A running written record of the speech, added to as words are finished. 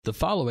The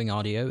following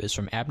audio is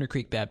from Abner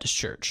Creek Baptist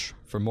Church.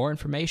 For more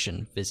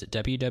information, visit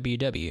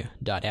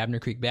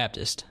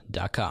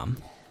www.abnercreekbaptist.com.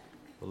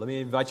 Well, let me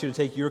invite you to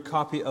take your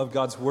copy of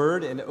God's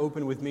Word and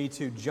open with me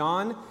to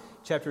John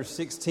chapter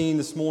 16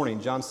 this morning.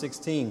 John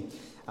 16.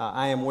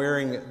 I am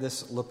wearing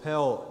this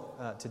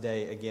lapel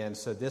today again,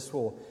 so this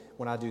will,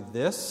 when I do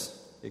this,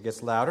 it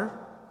gets louder.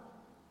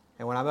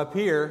 And when I'm up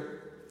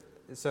here,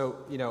 so,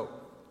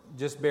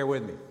 just bear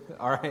with me,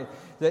 all right?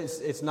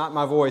 It's not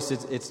my voice,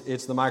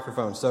 it's the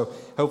microphone. So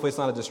hopefully it's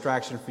not a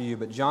distraction for you.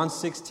 But John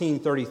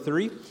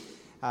 16:33,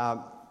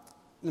 let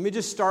me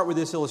just start with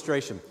this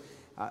illustration.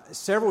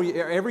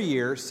 Every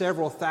year,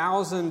 several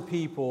thousand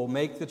people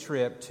make the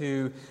trip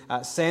to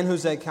San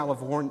Jose,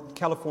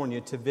 California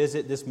to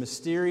visit this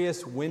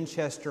mysterious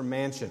Winchester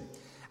Mansion.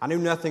 I knew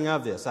nothing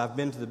of this. I've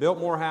been to the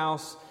Biltmore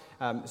House.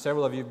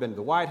 Several of you have been to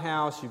the White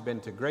House, you've been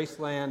to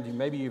Graceland,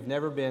 maybe you've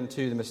never been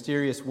to the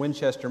mysterious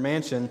Winchester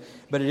Mansion,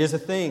 but it is a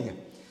thing.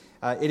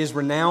 It is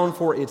renowned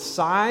for its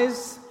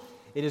size.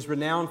 It is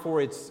renowned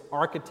for its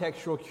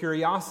architectural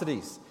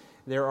curiosities.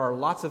 There are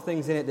lots of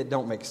things in it that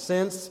don't make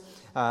sense.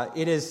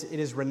 It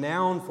is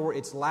renowned for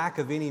its lack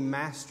of any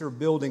master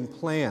building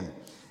plan.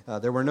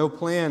 There were no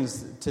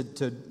plans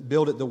to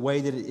build it the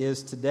way that it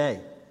is today.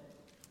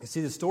 You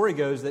see, the story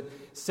goes that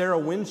Sarah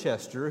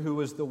Winchester, who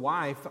was the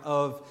wife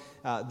of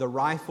the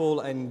rifle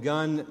and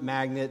gun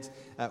magnate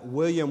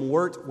William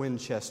Wirt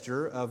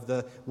Winchester of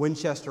the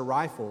Winchester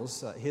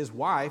Rifles, his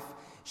wife,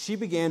 she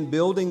began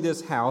building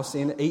this house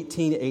in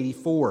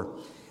 1884.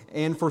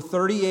 And for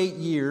 38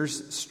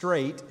 years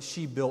straight,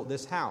 she built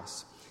this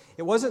house.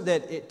 It wasn't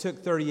that it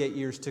took 38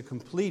 years to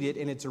complete it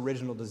in its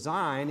original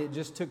design. It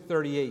just took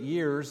 38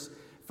 years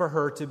for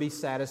her to be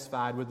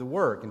satisfied with the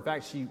work. In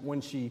fact,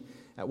 when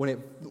it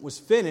was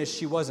finished,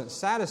 she wasn't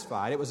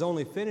satisfied. It was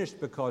only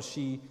finished because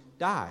she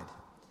died.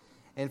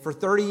 And for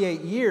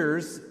 38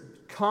 years,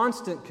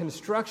 constant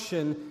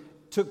construction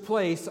took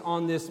place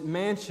on this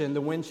mansion,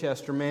 the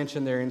Winchester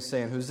Mansion there in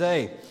San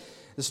Jose.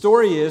 The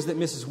story is that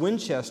Mrs.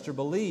 Winchester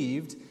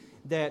believed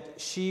that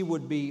she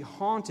would be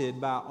haunted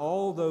by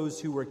all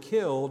those who were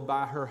killed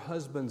by her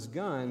husband's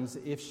guns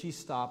if she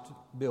stopped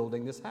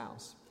building this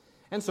house.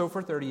 And so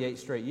for 38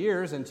 straight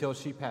years, until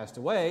she passed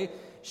away,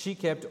 she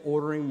kept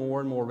ordering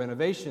more and more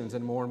renovations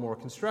and more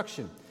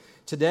construction.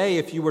 Today,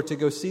 if you were to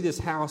go see this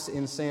house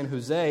in San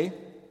Jose,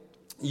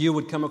 you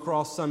would come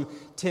across some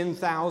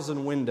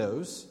 10,000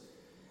 windows.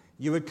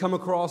 You would come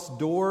across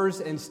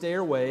doors and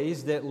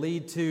stairways that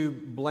lead to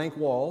blank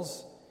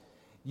walls.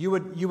 You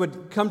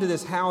would come to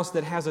this house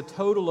that has a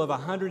total of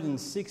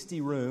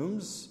 160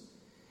 rooms.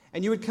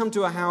 And you would come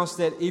to a house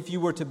that if you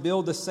were to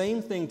build the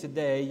same thing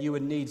today, you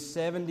would need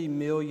 $70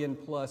 million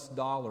plus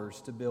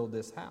to build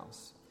this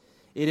house.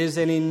 It is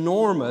an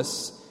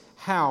enormous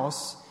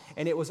house,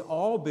 and it was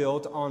all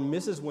built on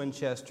Mrs.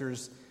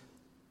 Winchester's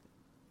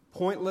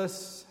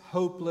pointless,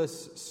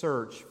 hopeless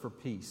search for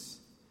peace.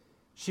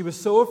 She was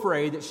so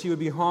afraid that she would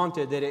be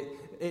haunted that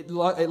it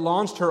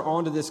launched her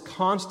onto this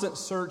constant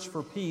search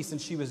for peace, and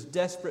she was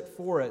desperate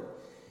for it.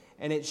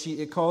 And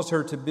it caused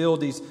her to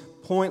build these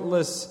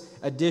pointless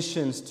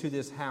additions to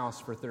this house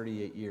for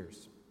 38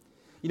 years.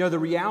 The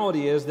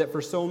reality is that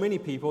for so many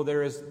people,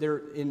 they're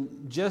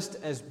in just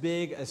as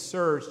big a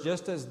search,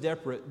 just as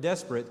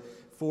desperate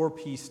for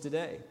peace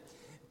today.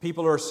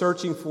 People are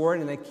searching for it,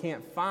 and they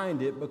can't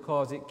find it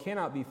because it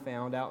cannot be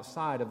found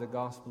outside of the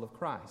gospel of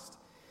Christ.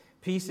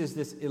 Peace is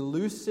this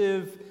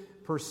elusive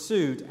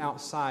pursuit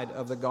outside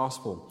of the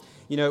gospel.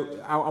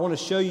 I want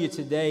to show you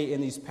today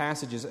in these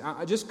passages.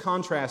 I just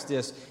contrast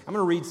this. I'm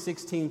going to read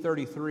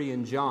 16:33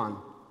 in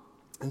John.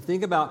 And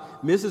think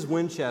about Mrs.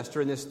 Winchester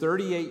in this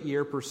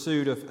 38-year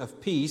pursuit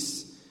of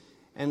peace.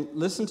 And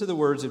listen to the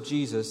words of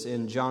Jesus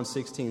in John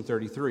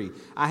 16:33.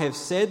 I have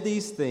said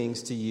these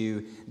things to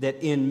you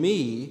that in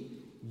me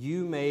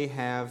you may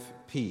have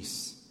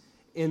peace.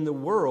 In the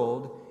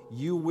world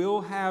you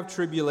will have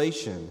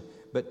tribulation,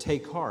 but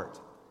take heart.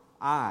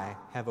 I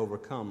have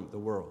overcome the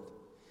world.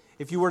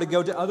 If you were to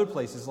go to other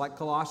places like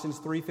Colossians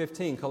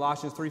 3:15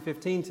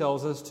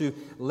 tells us to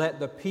let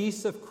the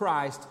peace of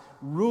Christ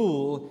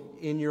rule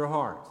in your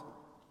heart.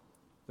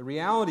 The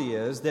reality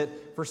is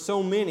that for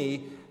so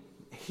many,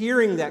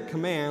 hearing that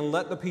command,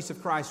 let the peace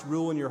of Christ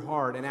rule in your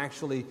heart, and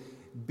actually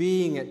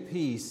being at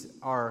peace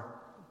are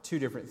two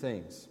different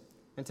things.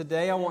 And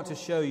today I want to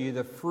show you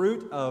the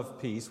fruit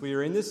of peace. We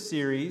are in this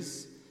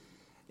series,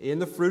 in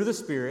the fruit of the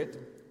Spirit,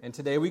 and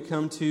today we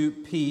come to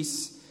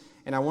peace.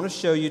 And I want to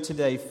show you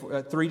today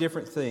three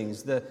different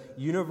things. The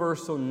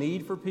universal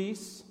need for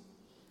peace,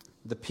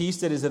 the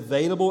peace that is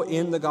available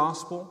in the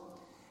gospel,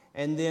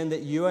 and then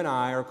that you and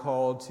I are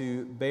called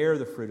to bear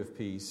the fruit of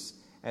peace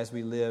as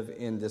we live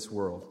in this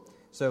world.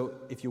 So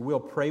if you will,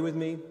 pray with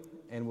me,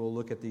 and we'll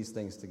look at these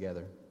things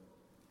together.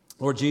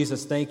 Lord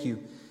Jesus, thank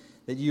you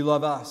that you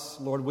love us.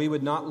 Lord, we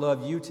would not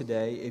love you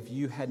today if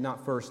you had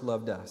not first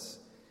loved us.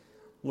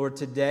 Lord,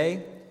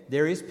 today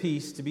there is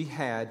peace to be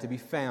had, to be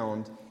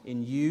found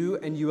in you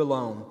and you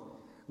alone.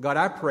 God,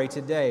 I pray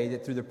today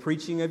that through the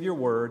preaching of your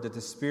word, that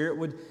the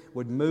Spirit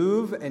would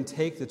move and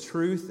take the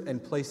truth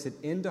and place it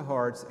into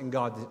hearts. And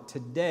God, that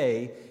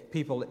today,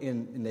 people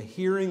in the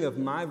hearing of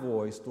my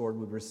voice, Lord,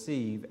 would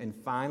receive and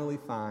finally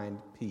find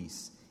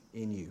peace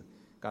in you.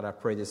 God, I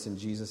pray this in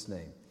Jesus'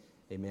 name.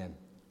 Amen.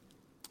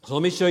 So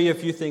let me show you a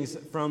few things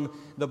from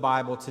the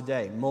Bible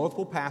today.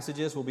 Multiple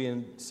passages will be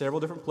in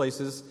several different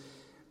places.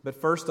 But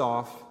first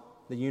off,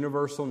 the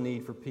universal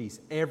need for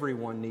peace.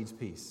 Everyone needs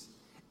peace.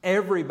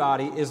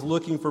 Everybody is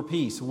looking for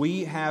peace.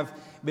 We have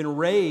been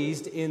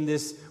raised in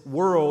this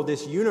world,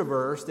 this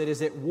universe that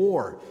is at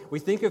war. We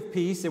think of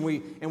peace and we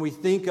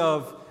think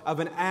of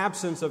an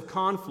absence of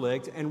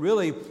conflict, and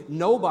really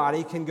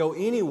nobody can go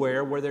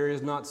anywhere where there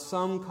is not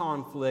some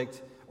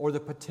conflict or the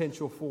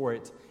potential for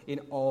it in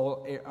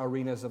all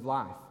arenas of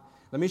life.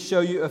 Let me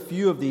show you a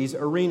few of these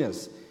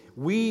arenas.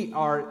 We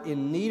are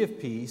in need of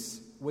peace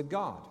with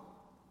God.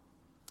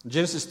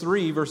 Genesis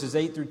 3, verses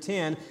 8 through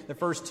 10, the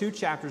first 2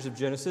 chapters of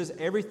Genesis,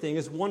 everything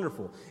is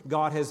wonderful.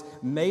 God has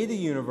made the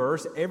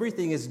universe.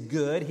 Everything is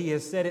good. He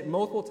has said it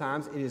multiple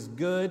times. It is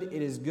good,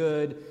 it is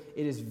good,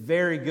 it is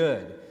very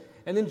good.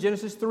 And then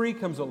Genesis 3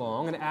 comes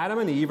along, and Adam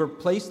and Eve are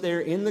placed there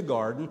in the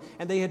garden,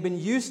 and they had been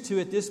used to,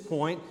 at this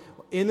point,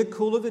 in the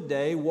cool of the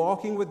day,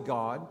 walking with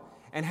God,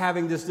 and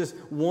having this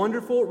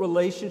wonderful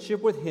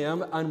relationship with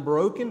Him,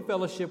 unbroken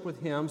fellowship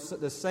with Him,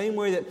 the same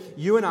way that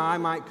you and I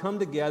might come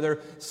together,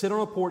 sit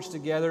on a porch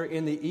together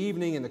in the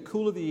evening, in the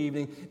cool of the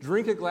evening,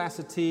 drink a glass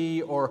of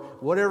tea or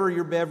whatever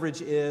your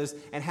beverage is,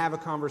 and have a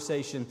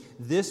conversation.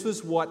 This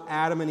was what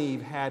Adam and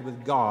Eve had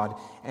with God.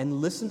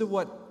 And listen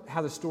to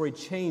how the story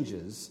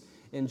changes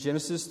in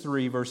Genesis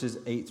 3, verses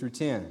 8 through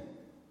 10.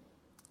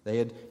 They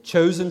had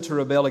chosen to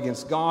rebel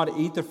against God,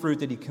 eat the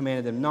fruit that He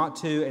commanded them not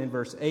to. And in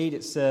verse 8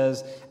 it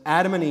says,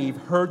 Adam and Eve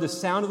heard the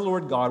sound of the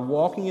Lord God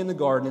walking in the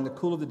garden in the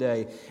cool of the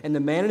day, and the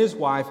man and his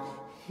wife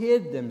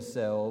hid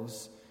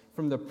themselves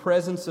from the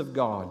presence of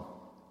God.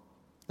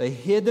 They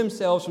hid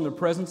themselves from the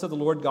presence of the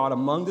Lord God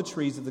among the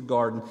trees of the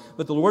garden.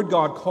 But the Lord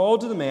God called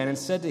to the man and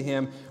said to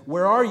him,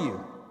 Where are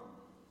you?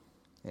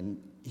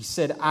 And he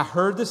said, I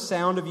heard the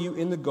sound of you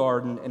in the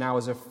garden, and I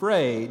was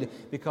afraid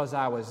because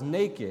I was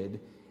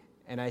naked,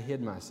 and I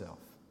hid myself.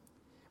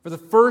 For the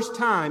first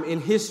time in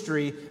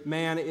history,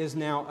 man is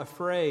now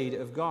afraid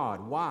of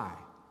God. Why?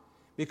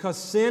 Because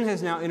sin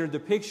has now entered the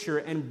picture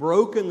and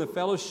broken the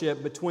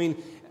fellowship between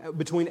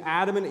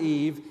Adam and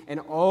Eve and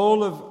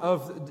all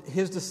of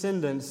his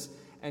descendants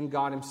and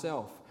God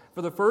Himself.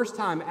 For the first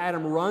time,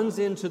 Adam runs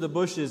into the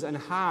bushes and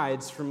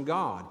hides from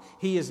God.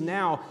 He is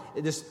now,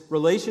 this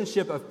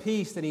relationship of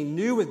peace that he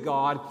knew with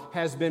God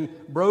has been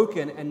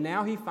broken, and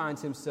now he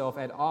finds himself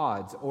at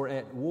odds or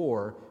at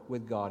war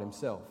with God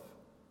Himself.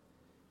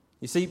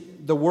 You see,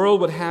 the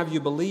world would have you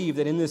believe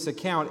that in this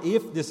account,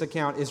 if this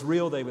account is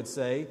real, they would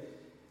say,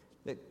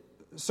 that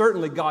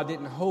certainly God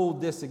didn't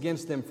hold this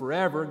against them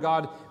forever.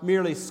 God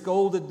merely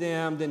scolded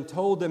them, then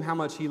told them how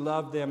much He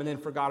loved them, and then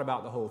forgot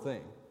about the whole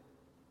thing.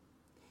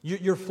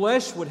 Your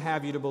flesh would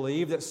have you to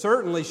believe that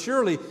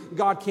surely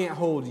God can't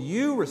hold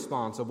you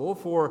responsible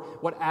for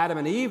what Adam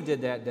and Eve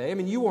did that day. I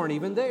mean, you weren't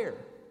even there.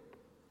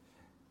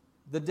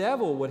 The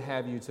devil would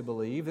have you to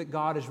believe that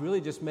God is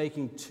really just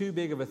making too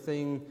big of a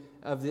thing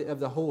of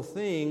the whole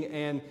thing,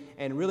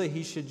 and really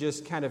He should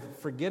just kind of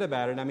forget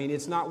about it. I mean,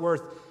 it's not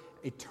worth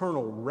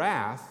eternal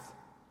wrath.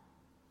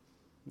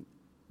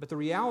 But the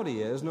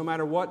reality is, no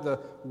matter what the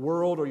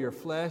world or your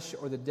flesh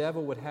or the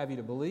devil would have you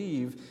to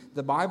believe,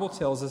 the Bible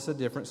tells us a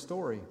different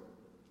story.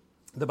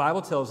 The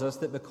Bible tells us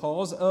that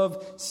because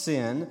of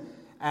sin,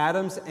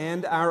 Adam's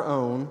and our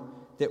own,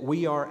 that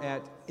we are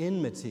at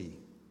enmity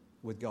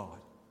with God.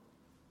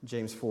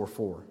 James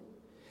 4:4.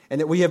 And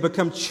that we have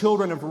become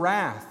children of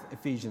wrath,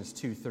 Ephesians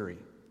 2:3.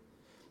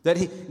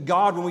 That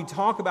God, when we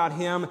talk about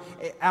Him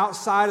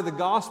outside of the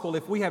gospel,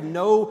 if we have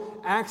no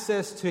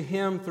access to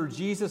Him through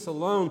Jesus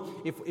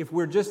alone, if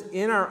we're just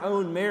in our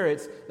own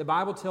merits, the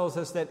Bible tells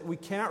us that we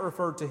cannot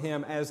refer to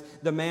Him as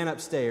the man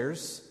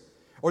upstairs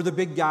or the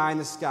big guy in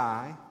the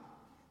sky.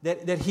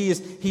 That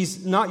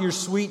He's not your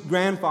sweet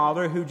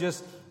grandfather who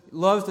just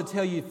loves to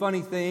tell you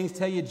funny things,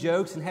 tell you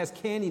jokes, and has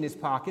candy in his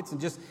pockets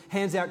and just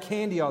hands out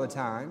candy all the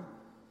time.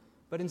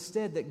 But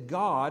instead that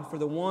God, for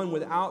the one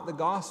without the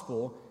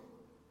gospel,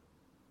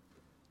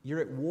 you're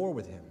at war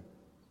with Him.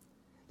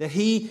 That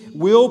He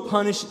will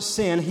punish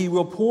sin. He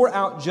will pour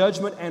out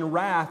judgment and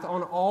wrath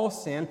on all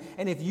sin.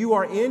 And if you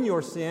are in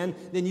your sin,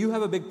 then you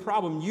have a big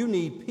problem. You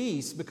need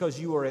peace because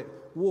you are at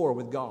war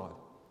with God.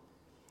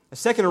 A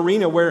second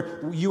arena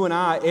where you and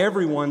I,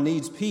 everyone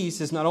needs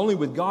peace, is not only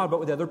with God, but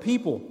with other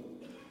people.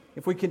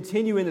 If we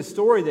continue in the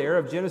story there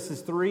of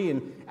Genesis 3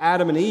 and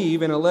Adam and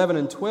Eve in 11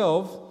 and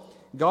 12,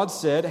 God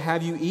said,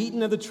 Have you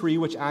eaten of the tree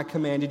which I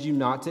commanded you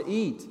not to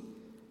eat?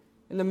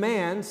 And the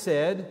man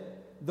said,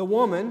 The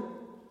woman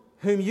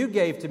whom you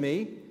gave to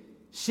me,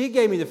 she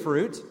gave me the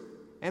fruit,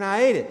 and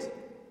I ate it.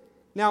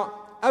 Now,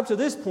 up to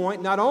this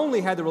point, not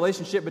only had the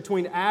relationship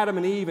between Adam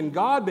and Eve and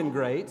God been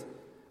great,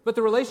 but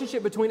the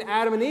relationship between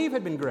Adam and Eve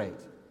had been great.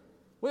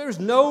 Well, there's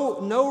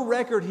no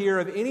record here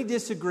of any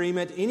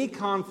disagreement, any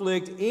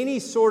conflict, any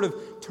sort of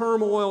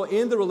turmoil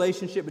in the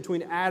relationship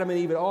between Adam and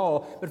Eve at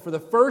all. But for the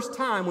first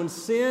time, when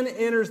sin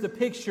enters the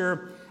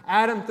picture,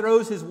 Adam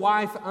throws his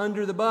wife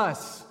under the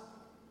bus.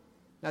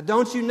 Now,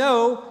 don't you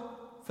know,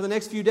 for the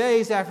next few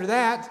days after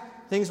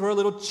that, things were a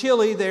little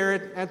chilly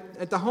there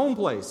at the home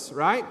place,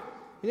 right?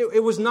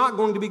 It was not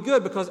going to be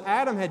good because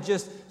Adam had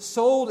just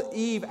sold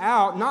Eve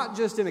out, not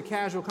just in a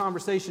casual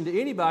conversation to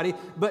anybody,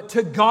 but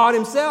to God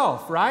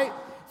himself, right?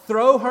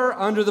 Throw her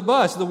under the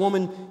bus. The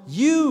woman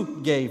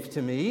you gave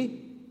to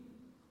me,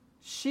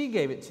 she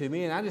gave it to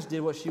me, and I just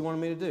did what she wanted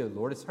me to do.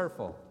 Lord, it's her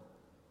fault.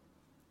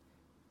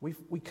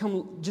 We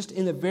come just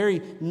in the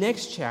very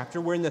next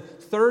chapter. We're in the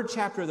 3rd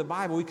chapter of the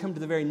Bible. We come to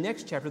the very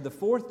next chapter, the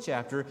 4th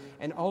chapter,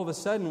 and all of a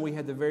sudden we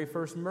had the very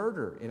first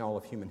murder in all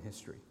of human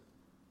history.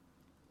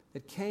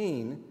 That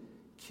Cain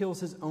kills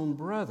his own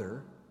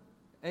brother,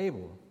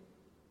 Abel.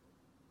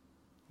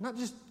 Not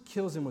just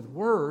kills him with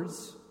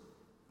words,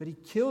 but he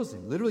kills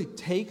him, literally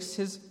takes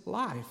his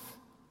life.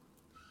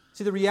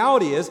 See, the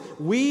reality is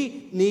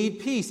we need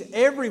peace.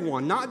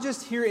 Everyone, not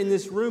just here in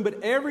this room,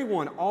 but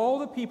everyone, all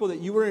the people that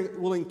you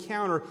will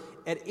encounter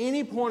at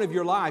any point of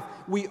your life,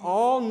 we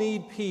all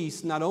need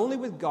peace, not only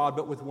with God,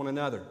 but with one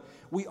another.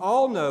 We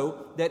all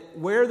know that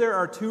where there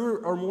are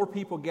 2 or more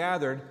people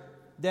gathered,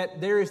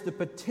 that there is the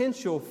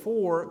potential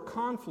for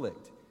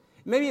conflict.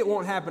 Maybe it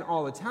won't happen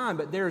all the time,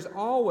 but there's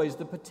always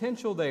the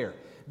potential there.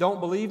 Don't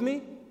believe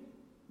me?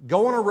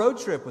 Go on a road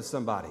trip with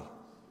somebody.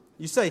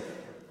 You say,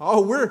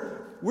 oh,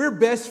 we're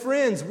best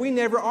friends. We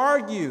never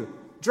argue.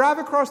 Drive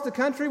across the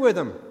country with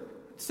them.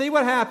 See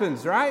what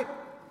happens, right?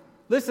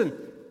 Listen,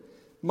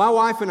 my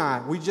wife and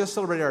I, we just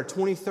celebrated our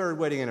 23rd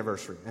wedding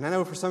anniversary. And I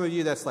know for some of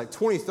you that's like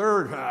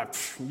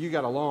 23rd, you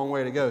got a long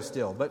way to go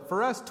still. But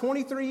for us,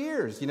 23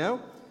 years, you know.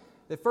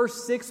 The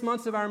first 6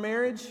 months of our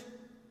marriage,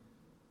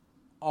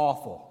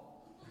 awful.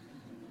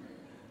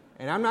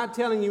 And I'm not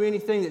telling you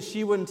anything that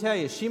she wouldn't tell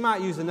you. She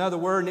might use another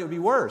word and it would be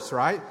worse,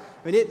 right?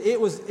 I mean, it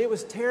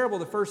was terrible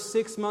the first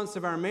 6 months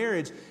of our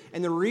marriage.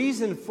 And the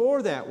reason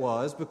for that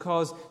was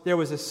because there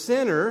was a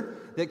sinner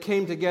that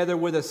came together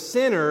with a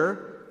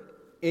sinner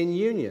in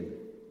union.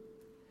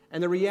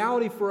 And the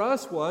reality for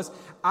us was,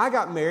 I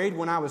got married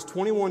when I was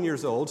 21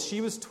 years old.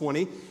 She was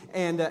 20.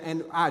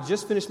 And I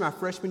just finished my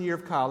freshman year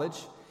of college.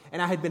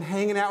 And I had been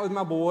hanging out with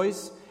my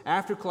boys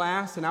after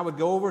class, and I would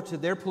go over to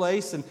their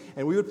place, and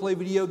we would play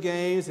video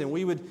games, and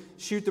we would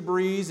shoot the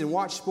breeze and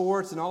watch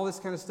sports and all this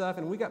kind of stuff.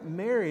 And we got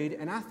married,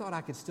 and I thought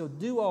I could still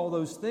do all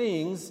those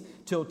things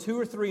till 2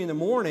 or 3 in the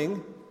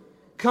morning,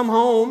 come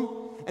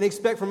home, and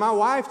expect for my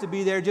wife to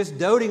be there just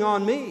doting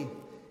on me.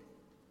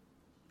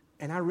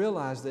 And I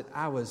realized that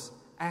I was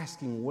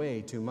asking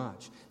way too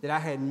much, that I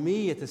had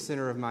me at the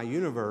center of my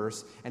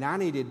universe, and I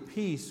needed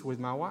peace with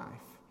my wife.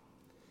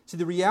 See,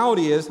 the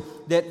reality is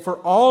that for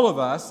all of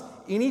us,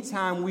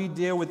 anytime we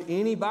deal with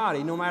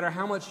anybody, no matter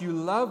how much you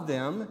love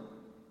them,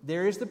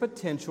 there is the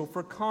potential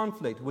for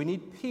conflict. We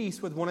need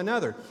peace with one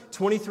another.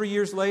 23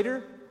 years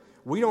later,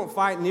 we don't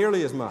fight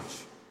nearly as much.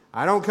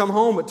 I don't come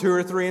home at 2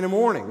 or 3 in the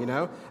morning, you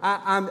know.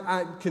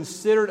 I'm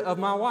considerate of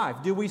my wife.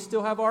 Do we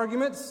still have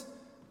arguments?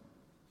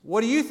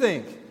 What do you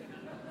think?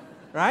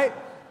 Right?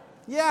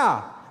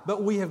 Yeah,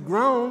 but we have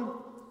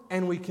grown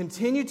and we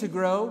continue to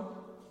grow.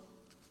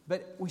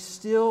 But we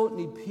still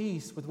need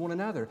peace with one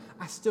another.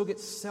 I still get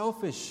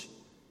selfish.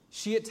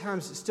 She at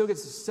times still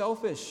gets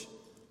selfish.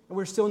 And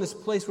we're still in this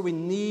place where we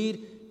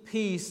need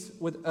peace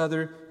with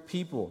other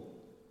people.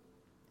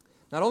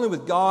 Not only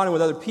with God and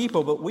with other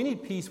people, but we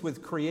need peace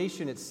with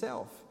creation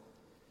itself.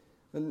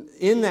 And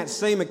in that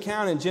same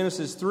account in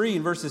Genesis 3,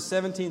 in verses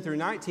 17 through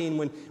 19,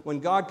 when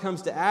God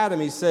comes to Adam,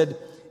 he said,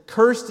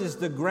 "Cursed is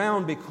the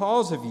ground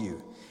because of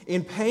you.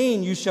 In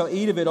pain you shall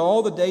eat of it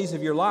all the days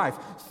of your life.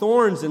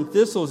 Thorns and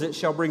thistles it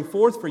shall bring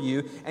forth for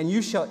you, and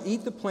you shall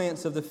eat the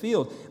plants of the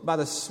field. By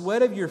the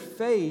sweat of your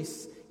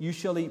face you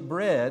shall eat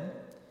bread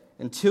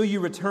until you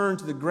return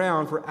to the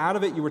ground, for out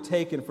of it you were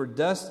taken,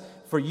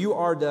 for you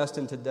are dust,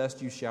 and to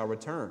dust you shall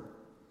return."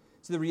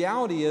 So the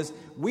reality is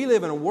we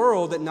live in a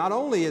world that not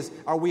only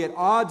are we at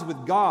odds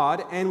with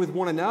God and with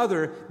one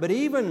another, but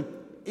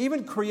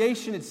even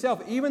creation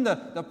itself, even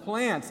the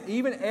plants,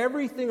 even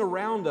everything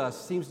around us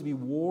seems to be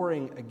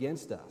warring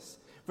against us.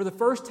 For the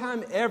first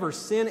time ever,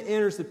 sin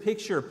enters the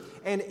picture.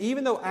 And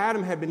even though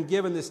Adam had been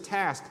given this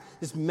task,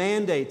 this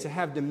mandate to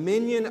have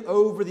dominion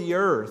over the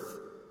earth,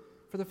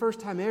 for the first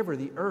time ever,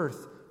 the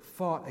earth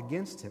fought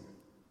against him.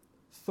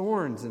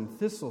 Thorns and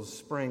thistles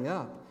sprang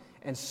up,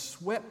 and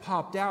sweat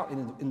popped out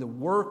in the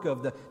work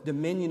of the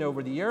dominion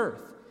over the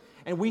earth.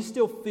 And we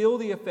still feel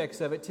the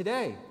effects of it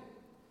today.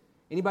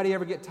 Anybody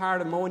ever get tired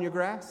of mowing your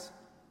grass?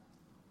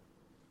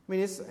 I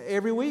mean, it's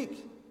every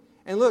week.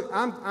 And look,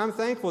 I'm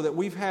thankful that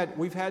we've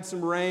had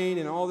some rain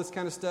and all this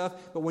kind of stuff.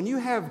 But when you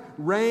have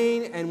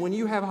rain and when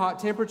you have hot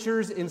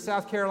temperatures in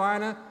South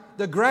Carolina,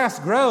 the grass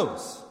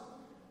grows.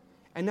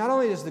 And not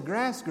only does the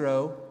grass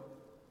grow,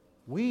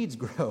 weeds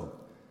grow.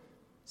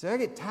 So I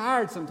get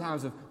tired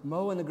sometimes of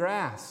mowing the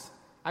grass.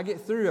 I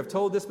get through, I've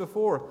told this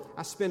before,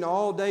 I spend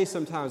all day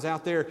sometimes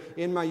out there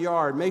in my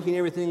yard making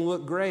everything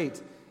look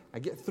great. I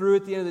get through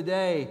at the end of the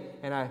day,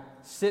 and I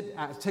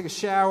take a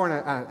shower,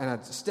 and I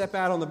step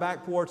out on the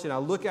back porch, and I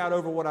look out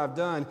over what I've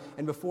done,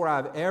 and before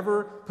I've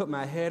ever put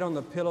my head on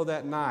the pillow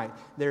that night,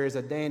 there is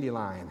a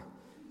dandelion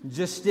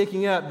just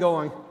sticking up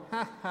going,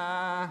 ha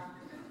ha,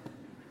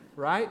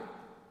 right?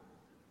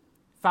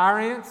 Fire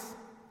ants?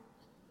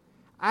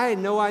 I had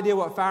no idea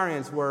what fire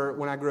ants were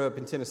when I grew up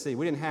in Tennessee.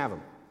 We didn't have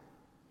them.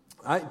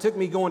 It took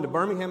me going to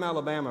Birmingham,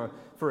 Alabama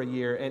for a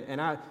year, and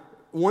I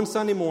one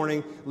Sunday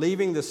morning,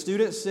 leaving the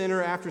student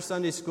center after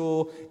Sunday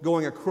school,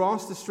 going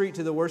across the street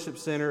to the worship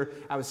center,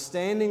 I was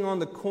standing on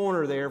the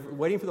corner there,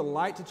 waiting for the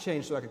light to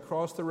change so I could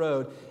cross the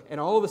road, and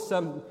all of a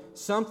sudden,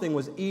 something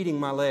was eating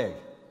my leg.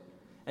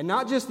 And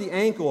not just the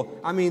ankle,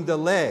 I mean the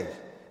leg.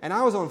 And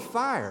I was on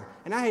fire,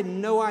 and I had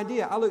no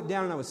idea. I looked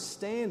down, and I was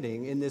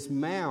standing in this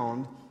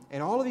mound,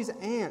 and all of these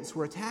ants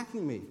were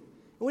attacking me. And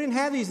we didn't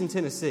have these in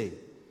Tennessee.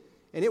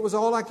 And it was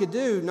all I could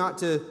do not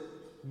to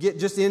get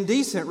just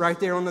indecent right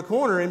there on the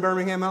corner in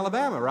Birmingham,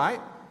 Alabama, right?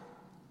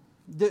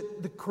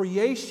 The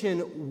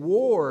creation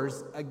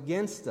wars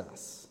against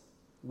us.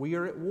 We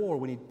are at war.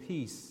 We need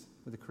peace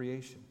with the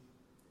creation.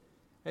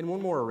 And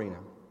one more arena,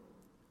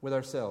 with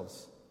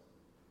ourselves.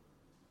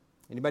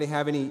 Anybody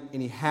have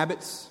any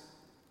habits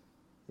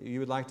that you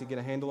would like to get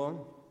a handle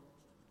on?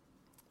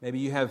 Maybe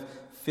you have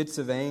fits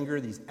of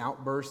anger, these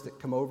outbursts that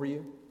come over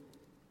you.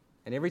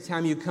 And every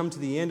time you come to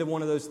the end of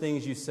one of those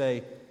things, you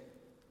say,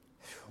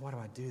 why do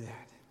I do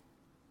that?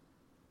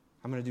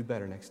 I'm going to do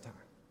better next time.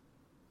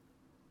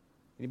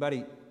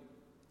 Anybody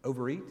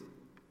overeat?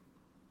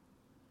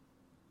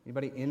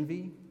 Anybody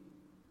envy?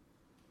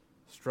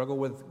 Struggle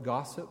with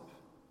gossip?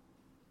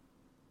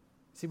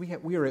 See,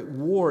 we are at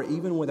war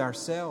even with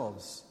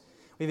ourselves.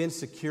 We have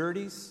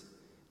insecurities.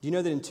 Do you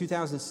know that in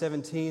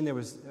 2017 there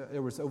was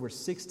over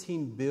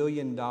 $16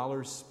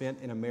 billion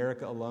spent in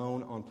America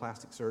alone on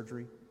plastic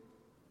surgery?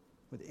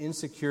 With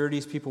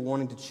insecurities, people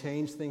wanting to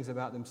change things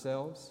about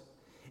themselves.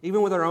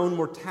 Even with our own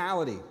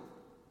mortality,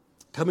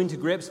 coming to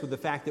grips with the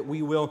fact that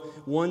we will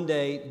one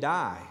day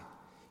die.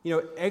 You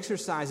know,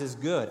 exercise is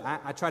good.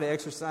 I try to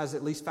exercise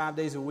at least 5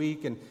 days a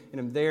week, and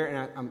I'm there,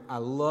 and I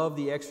love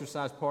the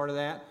exercise part of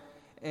that.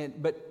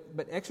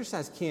 But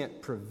exercise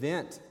can't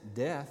prevent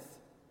death.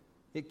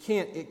 It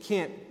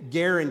can't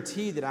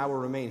guarantee that I will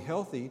remain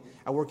healthy.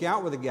 I work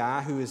out with a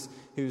guy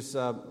who's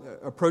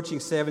approaching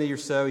 70 or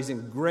so. He's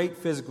in great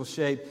physical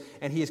shape,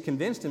 and he has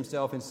convinced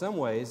himself in some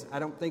ways, I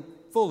don't think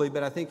fully,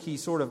 but I think he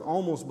sort of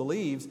almost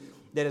believes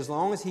that as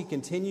long as he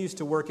continues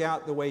to work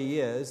out the way he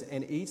is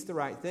and eats the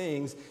right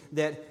things,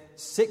 that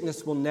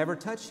sickness will never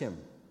touch him.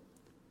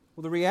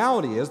 Well, the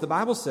reality is the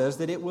Bible says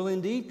that it will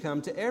indeed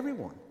come to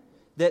everyone,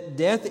 that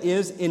death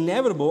is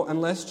inevitable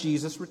unless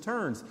Jesus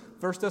returns.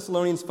 1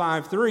 Thessalonians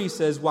 5:3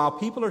 says, while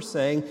people are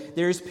saying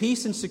there is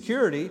peace and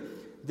security,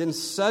 then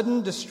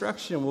sudden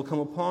destruction will come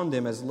upon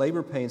them as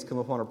labor pains come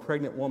upon a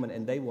pregnant woman,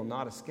 and they will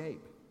not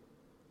escape.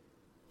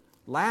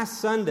 Last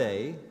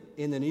Sunday,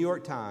 in the New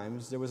York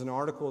Times, there was an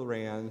article that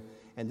ran,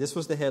 and this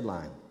was the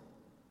headline.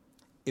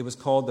 It was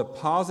called "The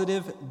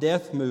Positive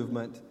Death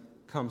Movement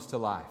Comes to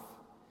Life."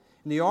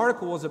 And the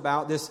article was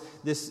about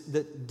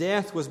that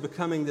death was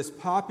becoming this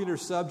popular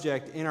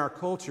subject in our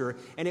culture,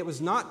 and it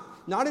was not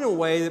in a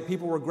way that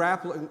people were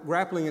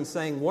grappling and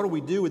saying, what do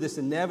we do with this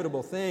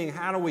inevitable thing?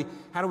 How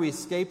do we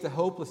escape the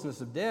hopelessness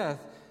of death?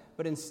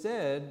 But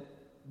instead,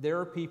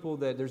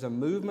 there's a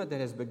movement that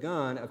has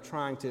begun of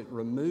trying to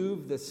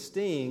remove the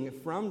sting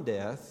from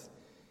death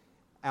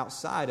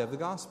outside of the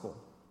gospel.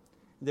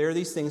 There are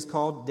these things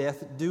called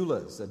death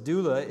doulas. A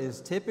doula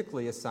is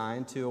typically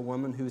assigned to a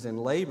woman who's in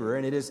labor,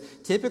 and it is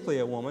typically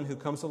a woman who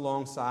comes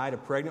alongside a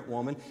pregnant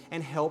woman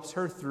and helps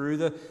her through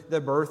the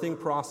birthing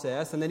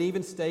process, and then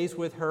even stays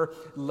with her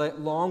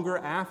longer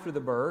after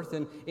the birth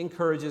and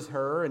encourages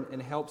her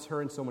and helps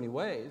her in so many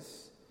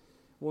ways.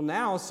 Well,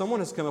 now someone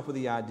has come up with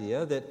the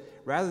idea that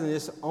rather than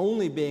this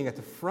only being at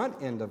the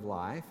front end of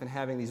life and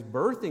having these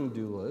birthing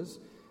doulas,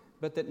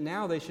 but that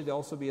now they should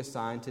also be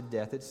assigned to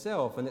death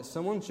itself, and that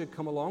someone should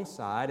come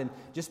alongside and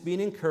just be an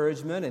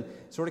encouragement and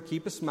sort of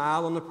keep a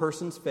smile on the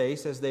person's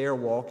face as they are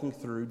walking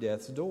through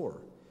death's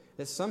door.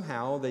 That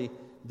somehow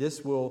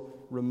this will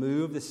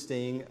remove the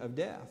sting of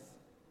death.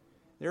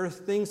 There are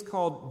things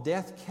called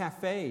death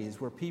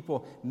cafes where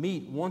people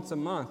meet once a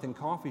month in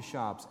coffee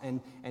shops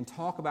and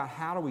talk about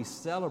how do we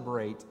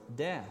celebrate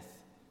death.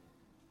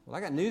 Well, I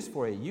got news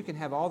for you. You can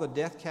have all the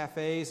death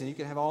cafes and you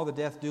can have all the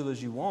death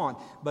doulas you want,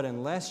 but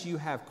unless you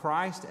have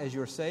Christ as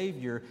your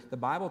Savior, the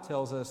Bible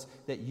tells us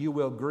that you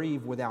will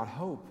grieve without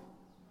hope.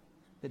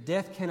 That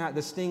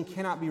the sting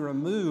cannot be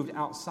removed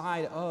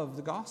outside of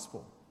the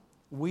gospel.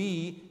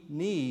 We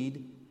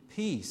need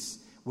peace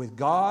with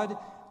God,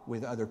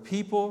 with other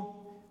people,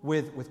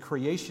 with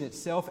creation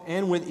itself,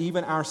 and with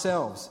even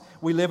ourselves.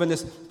 We live in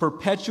this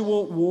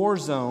perpetual war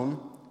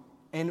zone,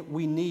 and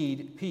we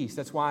need peace.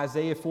 That's why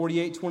Isaiah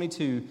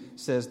 48:22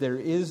 says, there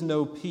is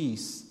no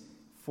peace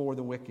for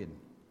the wicked.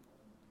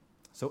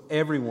 So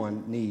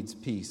everyone needs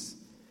peace.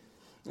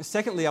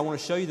 Secondly, I want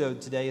to show you, though,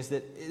 today is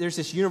that there's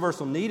this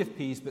universal need of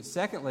peace, but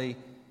secondly,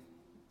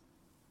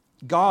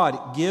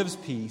 God gives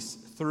peace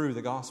through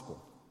the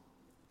gospel.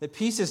 That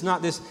peace is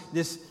not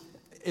this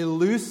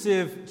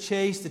elusive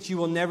chase that you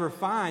will never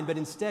find, but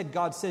instead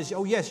God says,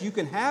 oh yes, you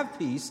can have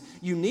peace,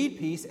 you need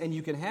peace, and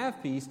you can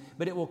have peace,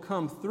 but it will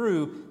come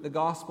through the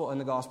gospel and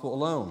the gospel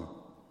alone.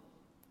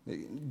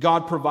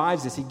 God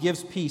provides this. He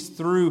gives peace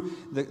through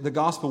the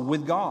gospel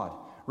with God.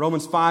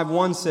 Romans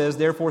 5:1 says,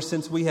 therefore,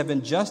 since we have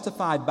been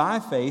justified by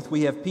faith,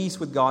 we have peace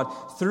with God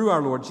through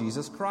our Lord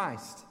Jesus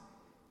Christ.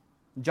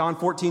 John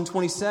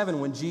 14:27,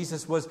 when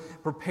Jesus was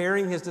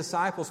preparing his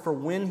disciples for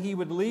when he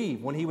would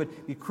leave, when he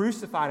would be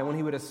crucified and when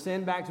he would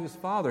ascend back to his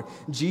Father,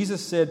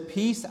 Jesus said,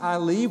 peace I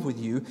leave with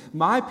you,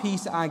 my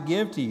peace I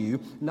give to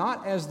you,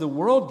 not as the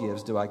world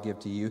gives do I give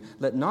to you.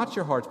 Let not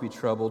your hearts be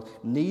troubled,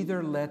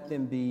 neither let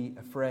them be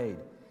afraid.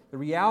 The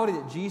reality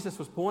that Jesus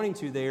was pointing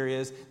to there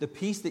is the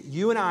peace that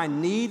you and I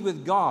need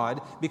with God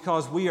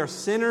because we are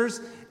sinners,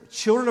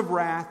 children of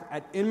wrath,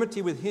 at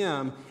enmity with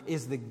Him,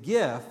 is the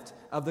gift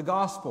of the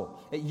gospel.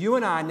 That you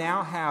and I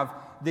now have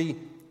the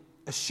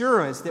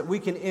assurance that we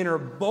can enter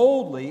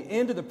boldly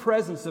into the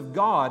presence of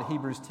God,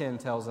 Hebrews 10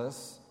 tells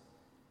us,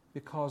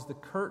 because the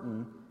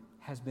curtain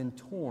has been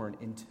torn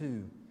in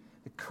two.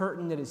 The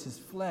curtain that is His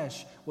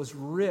flesh was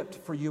ripped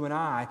for you and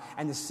I,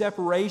 and the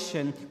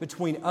separation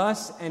between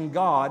us and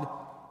God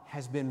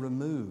has been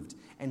removed.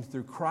 And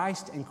through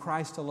Christ and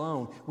Christ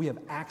alone, we have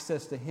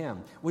access to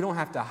Him. We don't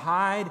have to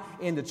hide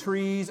in the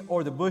trees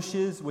or the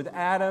bushes with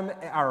Adam,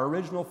 our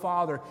original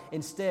father.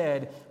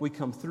 Instead, we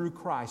come through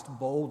Christ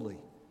boldly,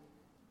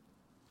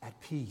 at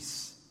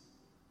peace,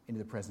 into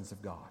the presence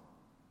of God.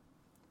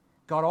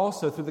 God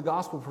also, through the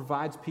gospel,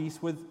 provides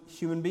peace with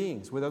human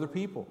beings, with other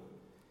people.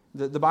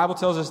 The Bible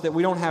tells us that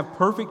we don't have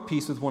perfect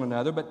peace with one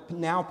another, but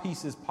now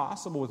peace is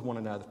possible with one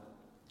another.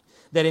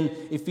 That in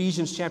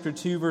Ephesians chapter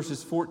 2,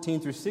 verses 14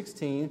 through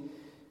 16,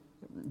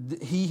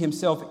 He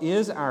Himself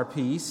is our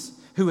peace,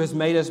 who has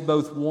made us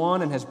both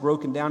one and has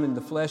broken down in the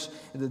flesh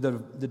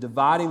the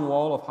dividing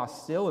wall of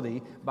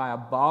hostility by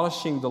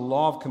abolishing the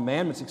law of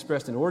commandments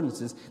expressed in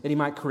ordinances, that He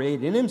might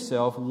create in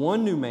Himself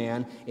one new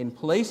man in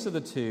place of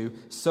the two,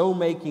 so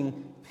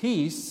making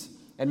peace,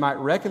 and might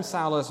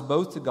reconcile us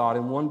both to God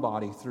in one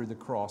body through the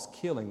cross,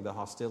 killing the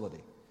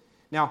hostility.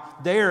 Now,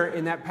 there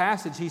in that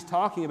passage, he's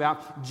talking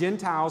about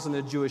Gentiles and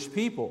the Jewish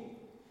people.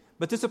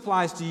 But this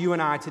applies to you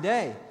and I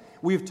today.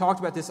 We've talked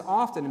about this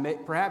often,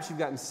 and perhaps you've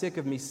gotten sick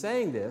of me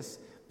saying this,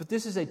 but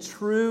this is a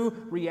true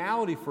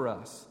reality for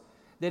us.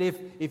 That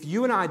if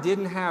you and I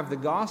didn't have the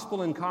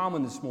gospel in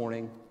common this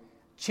morning,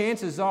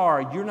 chances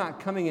are you're not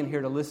coming in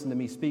here to listen to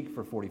me speak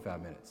for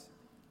 45 minutes.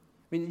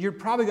 I mean, you're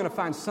probably going to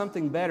find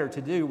something better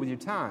to do with your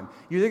time.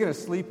 You're either going to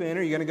sleep in,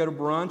 or you're going to go to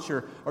brunch,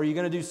 or you're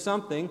going to do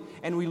something.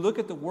 And we look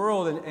at the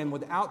world, and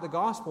without the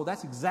gospel,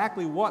 that's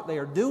exactly what they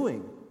are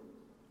doing.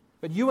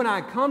 But you and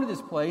I come to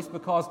this place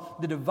because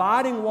the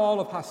dividing wall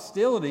of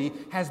hostility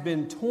has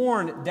been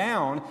torn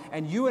down,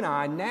 and you and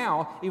I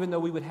now, even though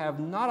we would have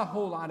not a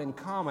whole lot in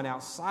common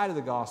outside of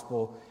the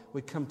gospel,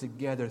 we come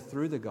together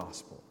through the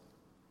gospel,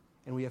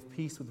 and we have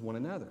peace with one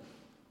another.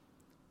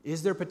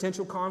 Is there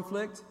potential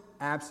conflict?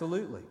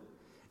 Absolutely.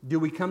 Do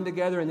we come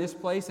together in this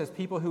place as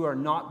people who are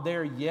not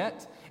there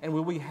yet? And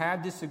will we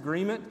have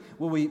disagreement?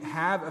 Will we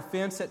have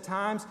offense at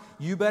times?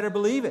 You better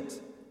believe it.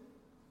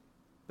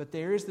 But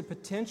there is the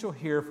potential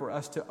here for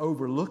us to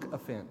overlook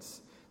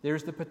offense.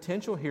 There's the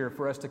potential here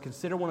for us to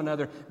consider one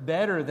another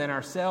better than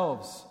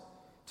ourselves.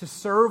 To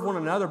serve one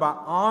another by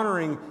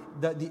honoring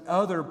the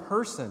other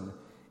person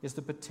is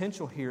the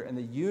potential here, and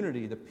the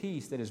unity, the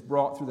peace that is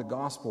brought through the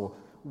gospel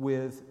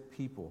with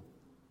people.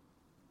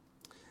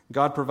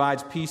 God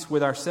provides peace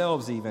with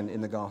ourselves even in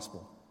the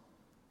gospel.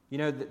 You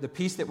know, the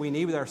peace that we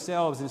need with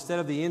ourselves, instead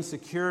of the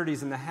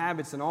insecurities and the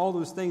habits and all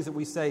those things that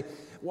we say,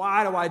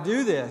 why do I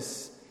do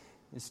this?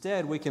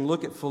 Instead, we can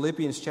look at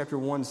Philippians chapter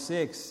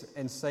 1:6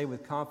 and say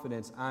with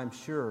confidence, I'm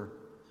sure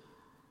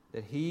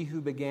that He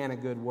who began a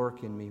good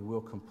work in me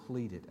will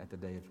complete it at the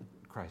day of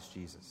Christ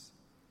Jesus.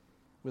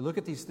 We look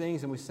at these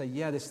things and we say,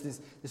 yeah,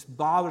 this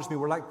bothers me.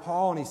 We're like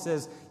Paul, and he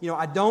says,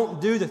 I don't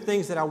do the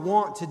things that I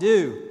want to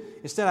do.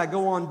 Instead, I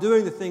go on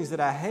doing the things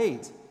that I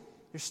hate.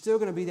 There's still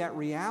going to be that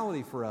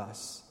reality for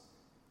us.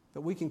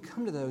 But we can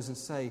come to those and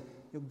say,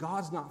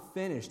 God's not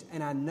finished,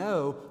 and I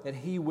know that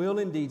He will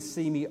indeed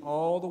see me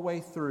all the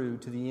way through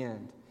to the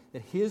end.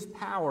 That His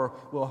power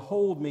will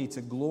hold me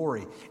to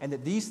glory. And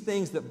that these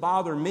things that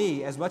bother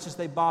me, as much as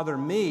they bother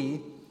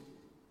me,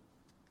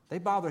 they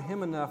bother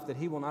Him enough that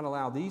He will not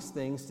allow these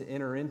things to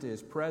enter into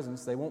His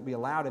presence. They won't be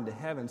allowed into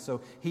heaven.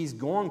 So He's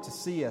going to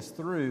see us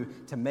through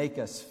to make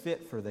us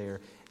fit for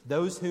there.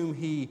 Those whom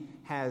He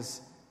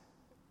has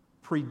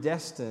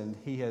predestined,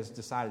 He has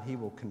decided He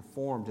will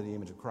conform to the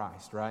image of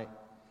Christ, right?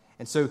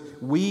 And so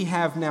we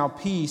have now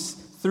peace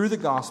through the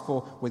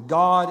gospel with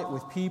God,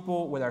 with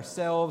people, with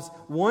ourselves.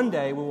 One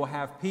day we will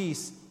have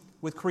peace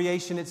with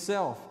creation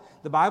itself.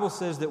 The Bible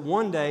says that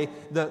one day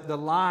the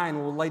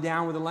lion will lay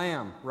down with the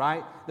lamb,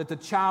 right? That the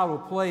child will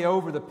play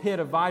over the pit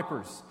of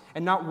vipers.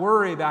 and not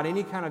worry about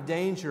any kind of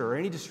danger or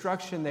any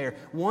destruction there.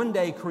 One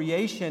day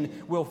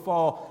creation will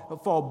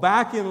fall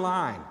back in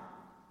line.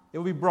 It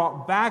will be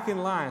brought back in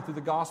line through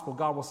the gospel.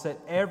 God will set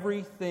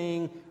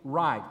everything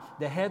right.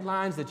 The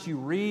headlines that you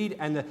read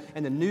and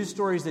the news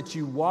stories that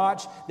you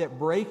watch that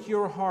break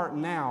your heart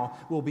now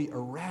will be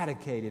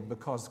eradicated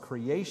because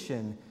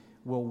creation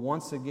will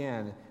once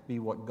again be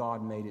what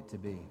God made it to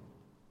be.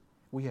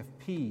 We have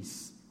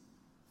peace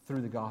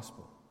through the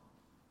gospel.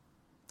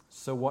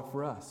 So what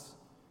for us?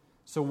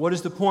 So what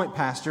is the point,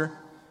 Pastor?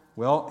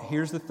 Well,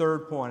 here's the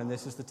third point, and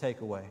this is the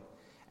takeaway.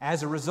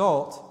 As a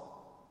result,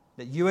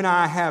 that you and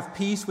I have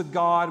peace with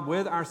God,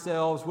 with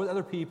ourselves, with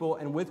other people,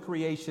 and with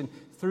creation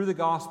through the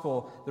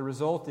gospel, the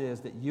result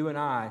is that you and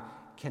I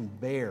can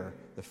bear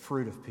the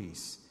fruit of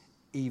peace,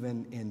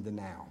 even in the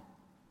now.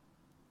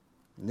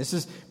 And this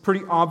is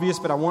pretty obvious,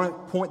 but I want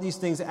to point these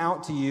things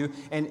out to you.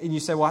 And you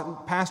say,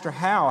 well, Pastor,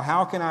 how?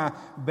 How can I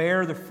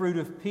bear the fruit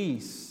of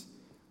peace?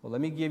 Well,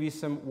 let me give you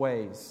some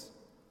ways.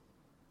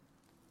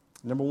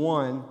 Number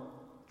one,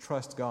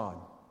 trust God.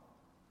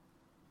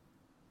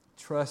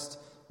 Trust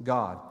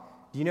God.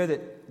 Do you know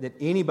that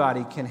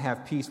anybody can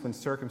have peace when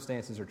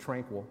circumstances are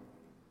tranquil?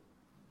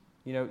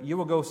 You know, you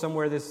will go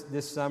somewhere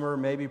this summer,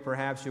 maybe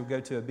perhaps you'll go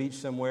to a beach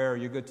somewhere, or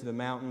you'll go to the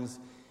mountains.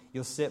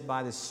 You'll sit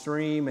by the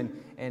stream,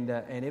 and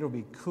it'll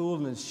be cool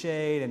in the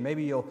shade, and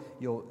maybe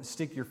you'll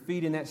stick your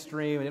feet in that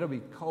stream, and it'll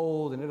be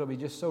cold, and it'll be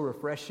just so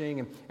refreshing,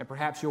 and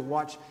perhaps you'll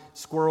watch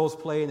squirrels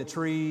play in the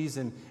trees,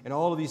 and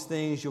all of these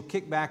things. You'll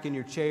kick back in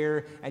your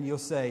chair, and you'll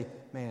say,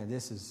 man,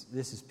 this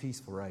is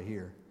peaceful right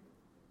here.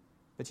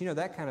 But you know,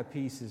 that kind of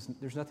peace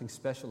there's nothing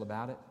special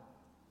about it.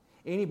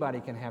 Anybody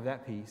can have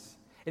that peace.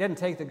 It doesn't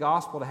take the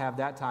gospel to have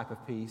that type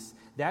of peace.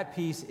 That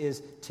peace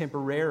is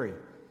temporary.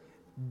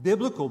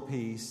 Biblical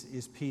peace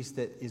is peace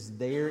that is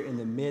there in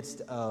the midst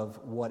of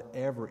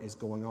whatever is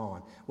going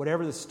on.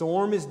 Whatever the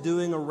storm is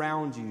doing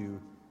around you,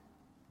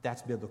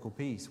 that's biblical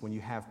peace, when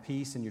you have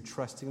peace and you're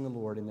trusting the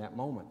Lord in that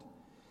moment.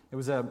 There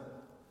was a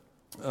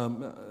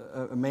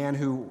man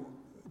who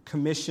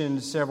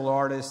commissioned several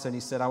artists, and he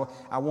said,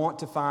 I want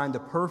to find the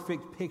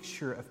perfect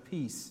picture of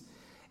peace.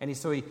 And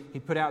so he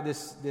put out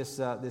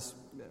this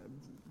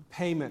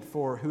payment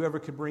for whoever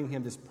could bring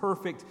him this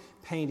perfect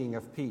painting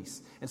of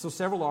peace. And so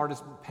several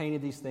artists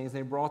painted these things.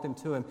 They brought them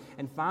to him.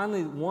 And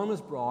finally, one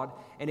was brought,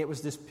 and it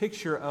was this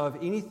picture of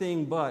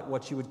anything but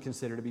what you would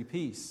consider to be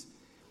peace.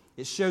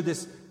 It showed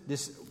this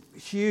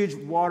huge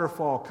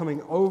waterfall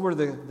coming over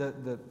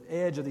the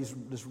edge of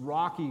this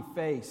rocky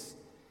face,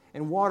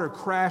 and water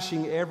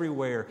crashing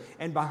everywhere.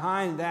 And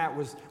behind that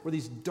were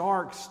these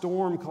dark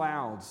storm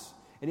clouds.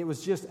 And it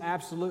was just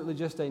absolutely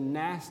just a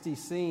nasty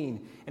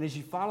scene. And as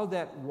you followed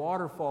that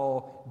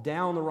waterfall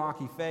down the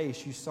rocky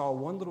face, you saw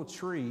one little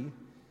tree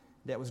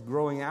that was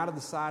growing out of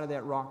the side of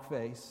that rock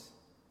face.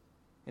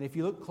 And if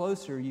you look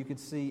closer, you could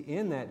see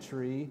in that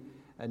tree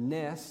a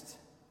nest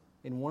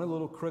in one of the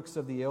little crooks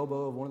of the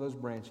elbow of one of those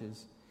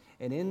branches.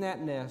 And in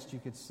that nest, you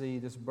could see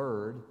this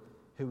bird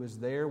who was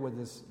there with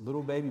his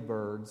little baby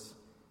birds,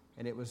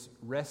 and it was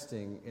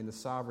resting in the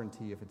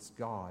sovereignty of its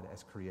God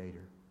as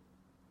creator.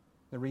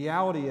 The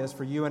reality is,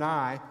 for you and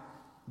I,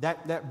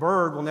 that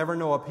bird will never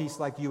know a peace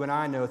like you and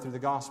I know through the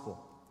gospel.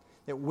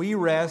 That we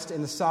rest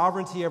in the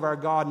sovereignty of our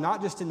God,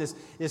 not just in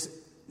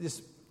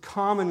this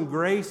common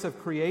grace of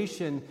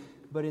creation,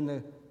 but in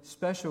the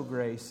special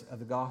grace of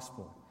the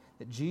gospel.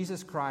 That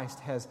Jesus Christ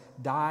has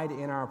died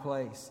in our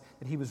place,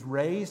 that He was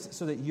raised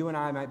so that you and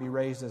I might be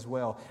raised as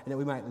well, and that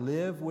we might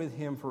live with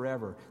Him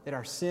forever, that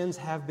our sins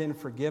have been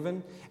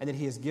forgiven, and that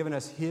He has given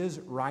us His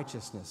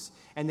righteousness,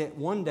 and that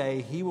one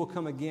day He will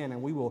come again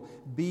and we will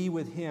be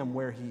with Him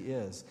where He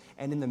is.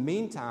 And in the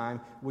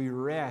meantime, we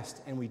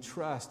rest and we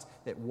trust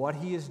that what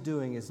He is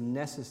doing is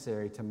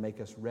necessary to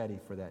make us ready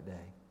for that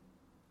day.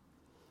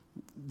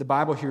 The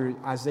Bible here,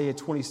 Isaiah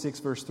 26,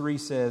 verse 3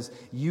 says,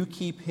 "You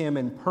keep him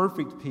in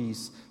perfect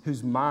peace,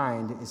 whose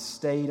mind is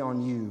stayed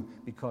on you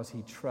because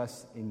he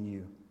trusts in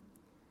you."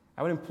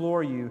 I would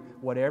implore you,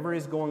 whatever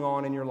is going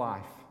on in your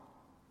life,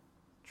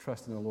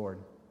 trust in the Lord.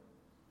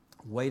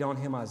 Wait on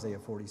Him, Isaiah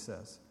 40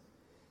 says.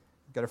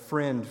 I've got a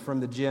friend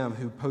from the gym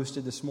who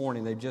posted this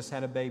morning. They've just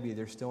had a baby.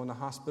 They're still in the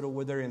hospital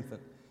with their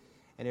infant.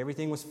 And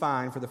everything was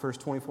fine for the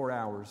first 24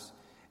 hours.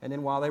 And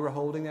then while they were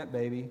holding that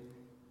baby,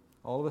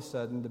 all of a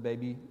sudden, the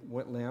baby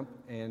went limp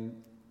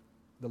and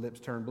the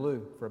lips turned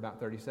blue for about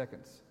 30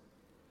 seconds.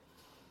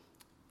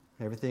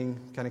 Everything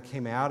kind of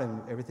came out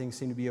and everything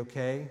seemed to be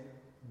okay.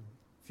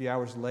 A few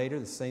hours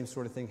later, the same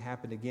sort of thing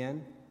happened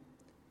again.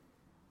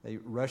 They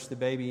rushed the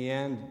baby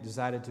in,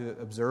 decided to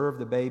observe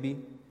the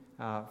baby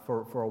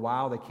for a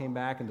while. They came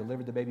back and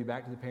delivered the baby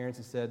back to the parents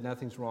and said,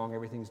 nothing's wrong,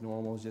 everything's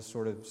normal, it's just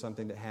sort of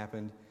something that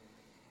happened.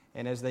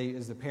 And as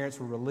the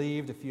parents were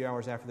relieved, a few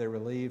hours after they were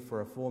relieved,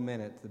 for a full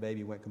minute, the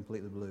baby went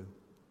completely blue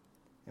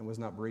and was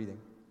not breathing.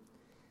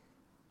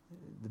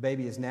 The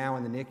baby is now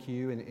in the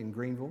NICU in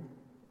Greenville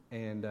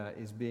and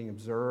is being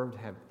observed,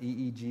 have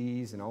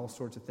EEGs and all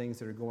sorts of things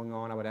that are going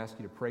on. I would ask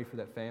you to pray for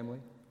that family.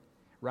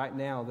 Right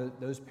now,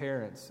 those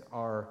parents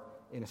are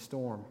in a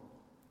storm.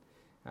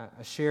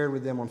 I shared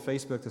with them on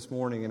Facebook this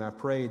morning, and I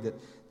prayed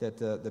that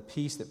the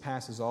peace that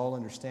passes all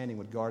understanding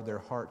would guard their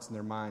hearts and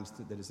their minds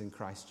that is in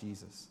Christ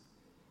Jesus.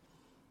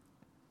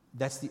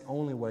 That's the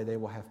only way they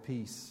will have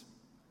peace.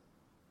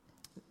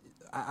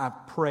 I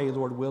pray,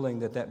 Lord willing,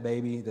 that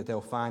baby, that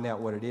they'll find out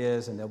what it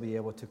is and they'll be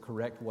able to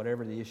correct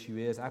whatever the issue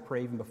is. I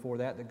pray even before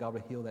that God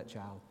would heal that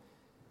child.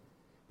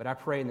 But I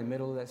pray in the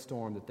middle of that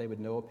storm that they would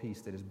know a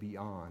peace that is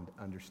beyond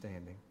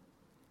understanding.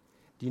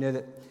 Do you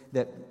know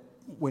that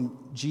when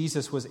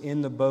Jesus was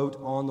in the boat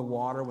on the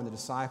water, when the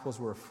disciples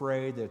were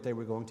afraid that they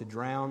were going to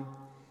drown,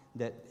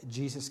 that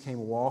Jesus came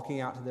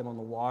walking out to them on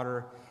the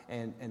water,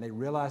 and they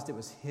realized it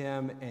was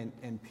him,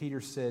 and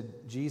Peter said,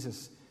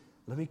 Jesus,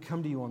 let me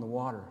come to you on the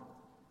water.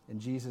 And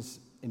Jesus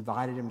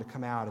invited him to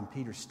come out, and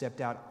Peter stepped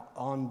out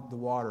on the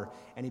water,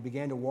 and he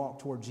began to walk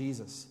toward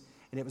Jesus.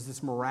 And it was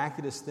this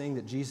miraculous thing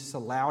that Jesus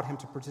allowed him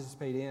to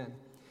participate in.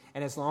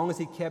 And as long as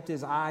he kept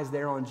his eyes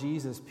there on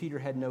Jesus, Peter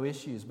had no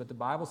issues. But the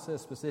Bible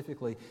says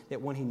specifically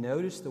that when he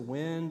noticed the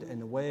wind and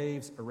the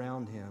waves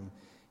around him,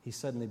 he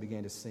suddenly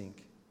began to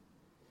sink.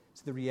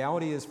 So the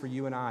reality is for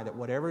you and I that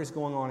whatever is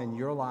going on in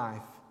your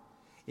life,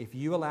 if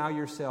you allow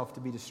yourself to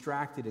be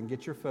distracted and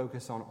get your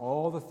focus on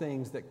all the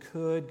things that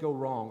could go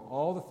wrong,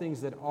 all the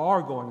things that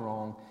are going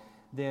wrong,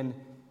 then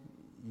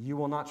you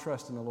will not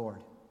trust in the Lord.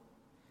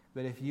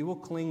 But if you will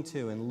cling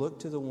to and look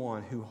to the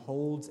one who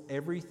holds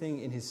everything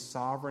in his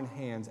sovereign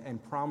hands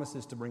and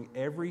promises to bring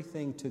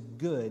everything to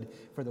good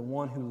for the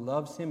one who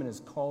loves him and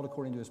is called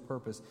according to his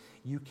purpose,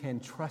 you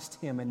can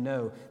trust him and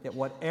know that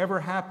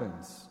whatever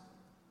happens,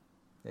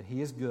 that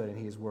he is good and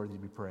he is worthy to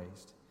be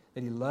praised.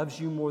 That he loves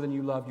you more than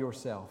you love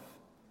yourself.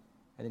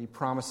 And that he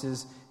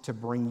promises to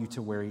bring you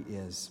to where he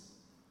is.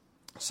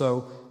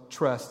 So,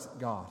 trust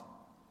God.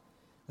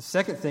 The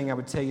second thing I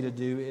would tell you to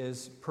do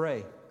is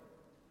pray.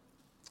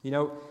 You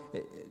know,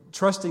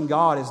 trusting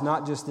God is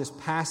not just this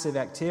passive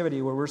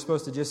activity where we're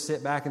supposed to just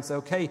sit back and say,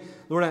 okay,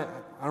 Lord, I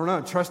don't know,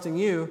 I'm trusting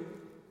you.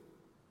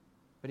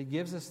 But he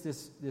gives us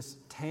this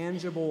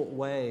tangible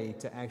way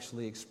to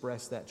actually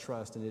express that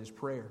trust, and it is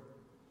prayer.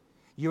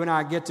 You and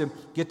I get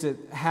to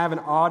have an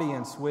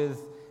audience with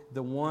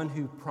the one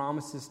who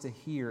promises to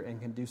hear and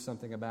can do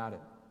something about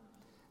it.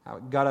 I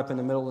got up in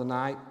the middle of the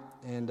night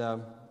and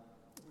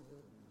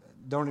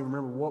don't even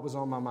remember what was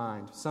on my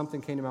mind.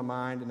 Something came to my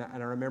mind, and I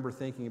remember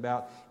thinking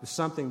about it was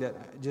something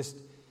that just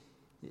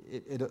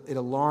it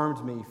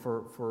alarmed me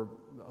for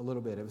a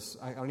little bit.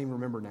 I don't even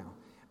remember now,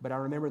 but I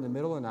remember in the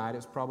middle of the night. It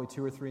was probably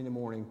 2 or 3 in the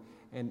morning,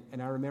 and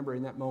I remember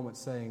in that moment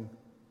saying,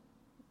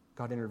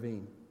 "God,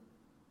 intervene.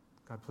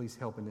 God, please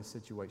help in this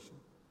situation."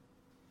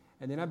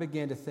 And then I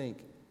began to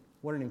think,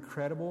 what an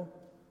incredible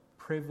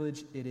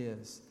privilege it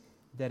is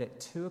that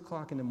at 2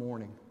 o'clock in the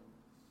morning,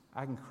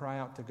 I can cry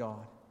out to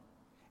God,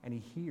 and he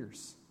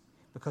hears,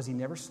 because he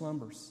never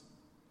slumbers.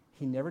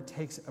 He never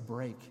takes a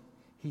break.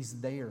 He's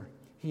there.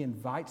 He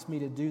invites me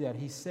to do that.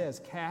 He says,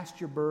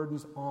 cast your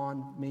burdens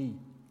on me.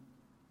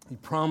 He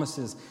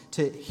promises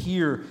to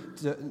hear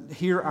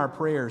our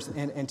prayers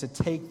and to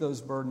take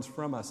those burdens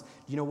from us.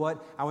 You know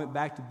what? I went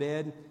back to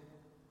bed.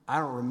 I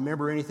don't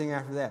remember anything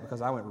after that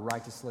because I went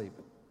right to sleep.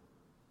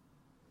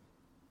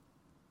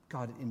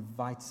 God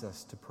invites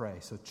us to pray.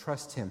 So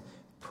trust him.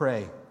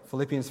 Pray.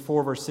 Philippians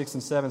 4, verse 6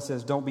 and 7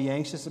 says, don't be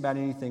anxious about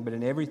anything, but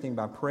in everything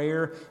by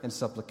prayer and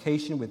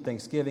supplication with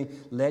thanksgiving,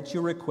 let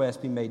your requests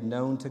be made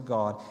known to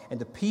God. And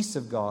the peace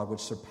of God,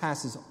 which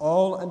surpasses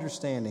all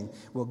understanding,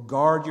 will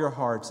guard your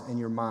hearts and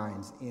your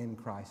minds in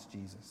Christ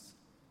Jesus.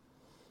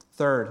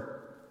 Third,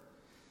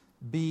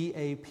 be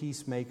a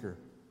peacemaker.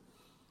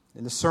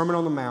 In the Sermon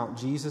on the Mount,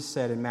 Jesus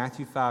said in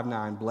Matthew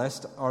 5:9,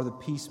 blessed are the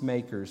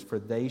peacemakers, for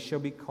they shall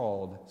be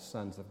called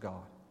sons of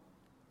God.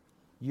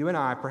 You and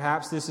I,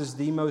 perhaps this is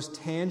the most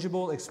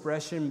tangible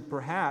expression,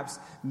 perhaps,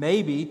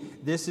 maybe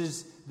this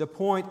is the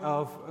point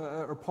of,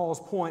 or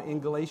Paul's point in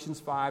Galatians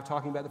 5,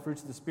 talking about the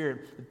fruits of the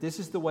Spirit, that this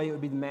is the way it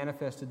would be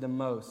manifested the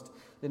most.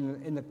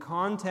 In the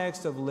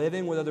context of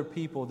living with other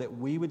people, that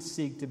we would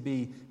seek to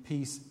be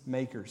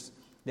peacemakers,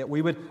 that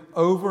we would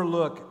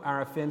overlook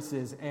our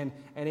offenses, and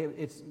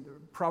it's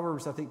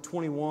Proverbs, I think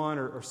 21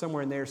 or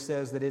somewhere in there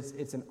says that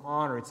it's an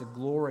honor, it's a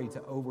glory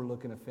to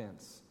overlook an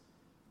offense.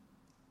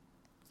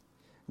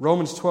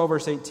 Romans 12,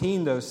 verse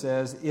 18, though,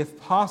 says, if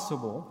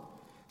possible,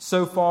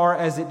 so far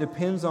as it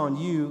depends on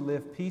you,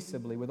 live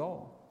peaceably with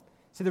all.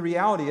 See, the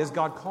reality is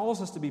God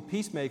calls us to be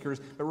peacemakers,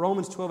 but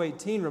Romans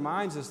 12:18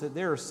 reminds us that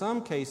there are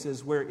some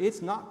cases where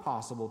it's not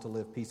possible to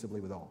live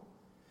peaceably with all.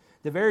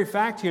 The very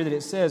fact here that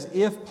it says,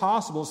 if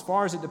possible, as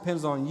far as it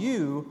depends on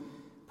you,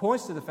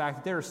 points to the fact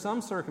that there are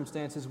some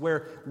circumstances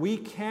where we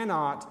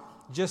cannot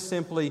just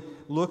simply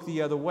look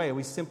the other way.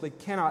 We simply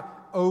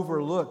cannot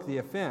overlook the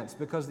offense,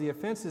 because the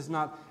offense is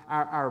not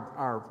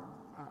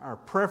our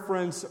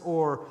preference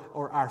or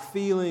our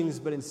feelings,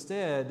 but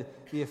instead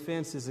the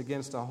offense is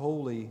against a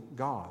holy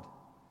God.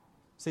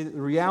 See, the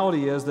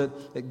reality is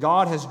that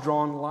God has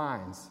drawn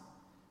lines.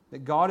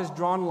 That God has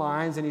drawn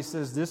lines, and he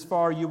says, this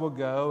far you will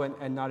go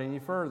and not any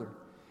further.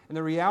 And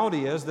the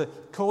reality is the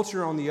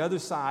culture on the other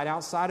side,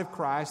 outside of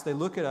Christ, they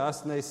look at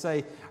us and they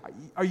say,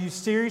 are you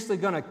seriously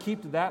going to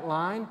keep to that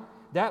line?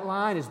 That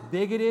line is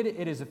bigoted.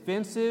 It is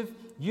offensive.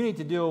 You need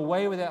to do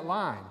away with that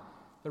line.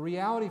 The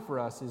reality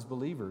for us as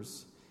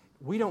believers,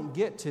 we don't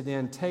get to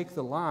then take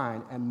the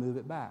line and move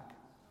it back.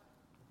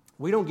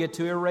 We don't get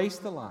to erase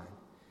the line.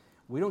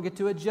 We don't get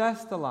to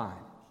adjust the line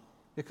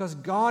because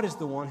God is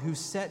the one who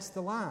sets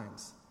the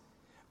lines.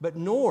 But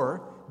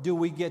nor do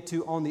we get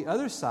to, on the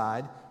other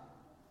side,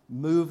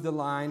 move the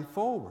line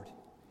forward.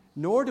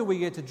 Nor do we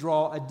get to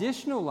draw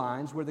additional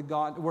lines where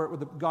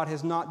God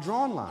has not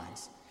drawn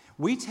lines.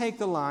 We take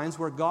the lines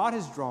where God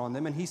has drawn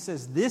them and He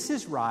says, this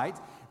is right,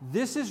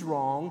 this is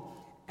wrong,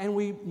 and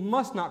we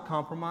must not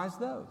compromise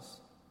those.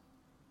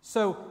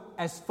 So,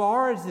 as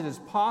far as it is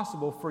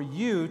possible for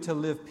you to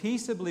live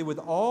peaceably with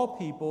all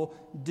people,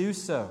 do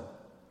so.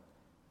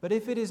 But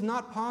if it is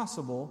not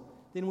possible,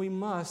 then we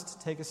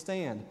must take a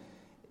stand.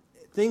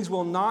 Things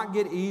will not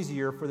get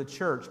easier for the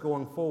church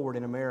going forward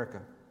in America.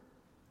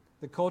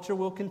 The culture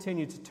will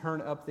continue to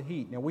turn up the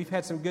heat. Now, we've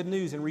had some good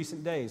news in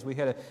recent days. We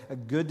had a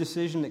good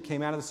decision that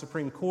came out of the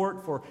Supreme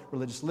Court for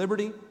religious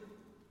liberty.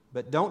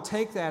 But don't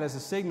take that as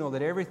a signal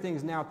that everything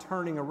is now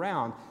turning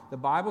around. The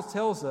Bible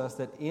tells us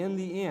that in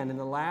the end, in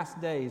the last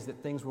days,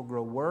 that things will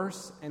grow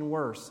worse and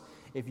worse.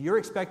 If you're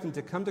expecting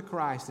to come to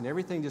Christ and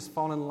everything just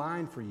fall in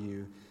line for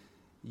you,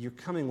 you're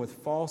coming with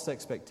false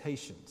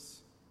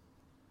expectations.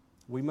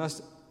 We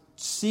must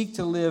seek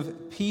to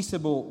live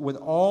peaceable with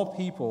all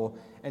people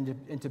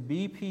and to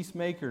be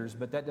peacemakers,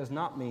 but that does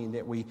not mean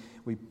that we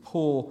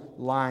pull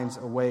lines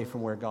away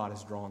from where God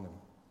has drawn them.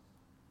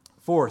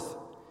 Fourth,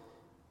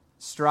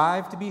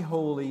 strive to be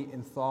holy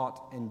in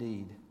thought and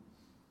deed.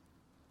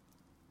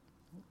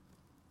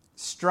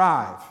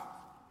 Strive.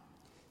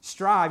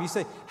 Strive. You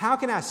say, how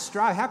can I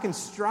strive? How can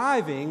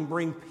striving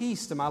bring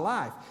peace to my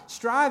life?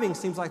 Striving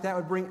seems like that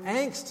would bring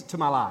angst to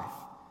my life.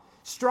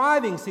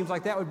 Striving seems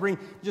like that would bring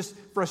just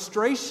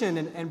frustration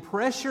and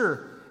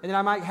pressure, and then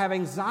I might have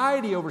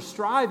anxiety over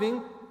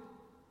striving.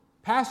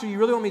 Pastor, you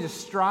really want me to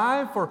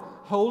strive for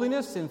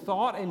holiness in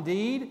thought and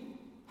deed?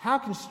 How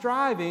can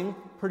striving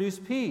produce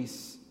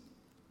peace?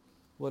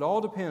 Well, it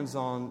all depends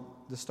on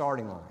the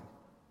starting line.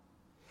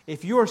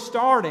 If you are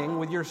starting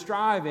with your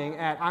striving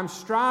at, I'm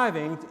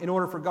striving in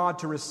order for God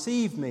to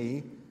receive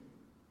me,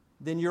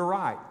 then you're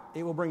right.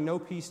 It will bring no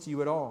peace to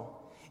you at all.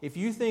 If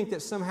you think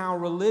that somehow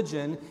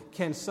religion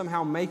can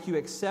somehow make you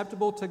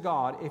acceptable to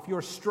God, if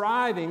you're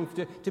striving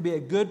to be a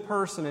good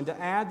person and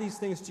to add these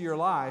things to your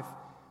life,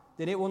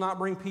 then it will not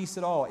bring peace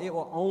at all. It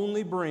will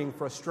only bring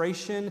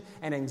frustration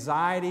and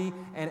anxiety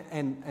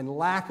and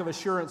lack of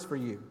assurance for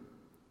you.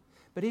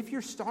 But if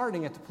you're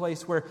starting at the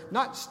place where,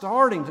 not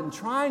starting and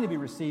trying to be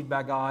received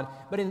by God,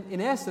 but in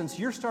essence,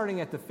 you're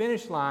starting at the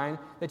finish line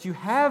that you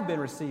have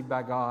been received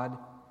by God,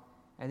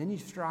 and then you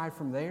strive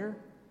from there,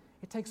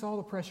 it takes all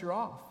the pressure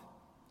off.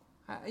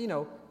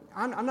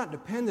 I'm not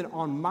dependent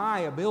on my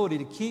ability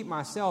to keep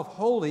myself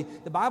holy.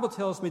 The Bible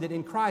tells me that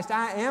in Christ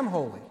I am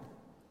holy,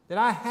 that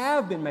I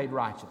have been made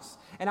righteous,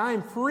 and I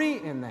am free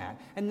in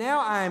that. And now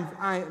I'm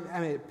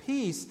at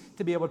peace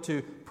to be able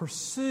to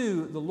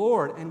pursue the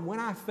Lord. And when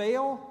I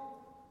fail,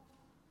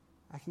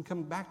 I can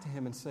come back to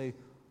Him and say,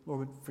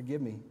 Lord,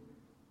 forgive me.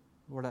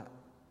 Lord,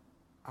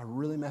 I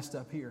really messed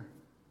up here.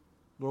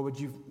 Lord,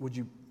 would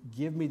you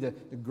give me the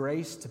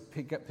grace to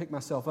pick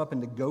myself up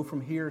and to go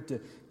from here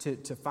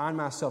to find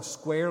myself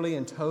squarely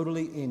and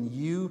totally in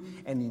You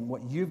and in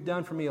what You've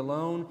done for me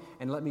alone,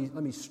 and let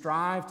me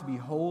strive to be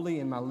holy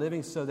in my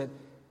living so that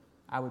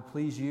I would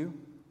please You.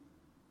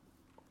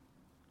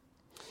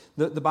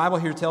 The Bible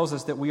here tells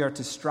us that we are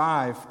to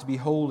strive to be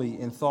holy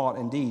in thought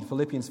and deed.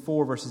 Philippians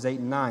 4, verses 8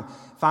 and 9.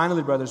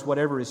 Finally, brothers,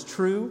 whatever is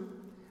true,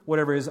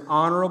 whatever is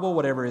honorable,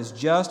 whatever is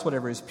just,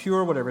 whatever is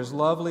pure, whatever is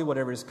lovely,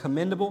 whatever is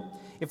commendable,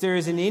 if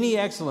there's any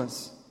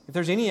excellence, if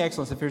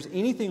there's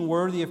anything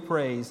worthy of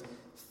praise,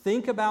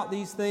 think about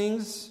these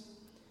things.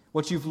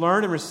 What you've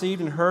learned and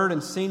received and heard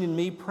and seen in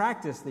me,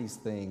 practice these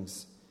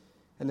things,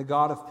 and the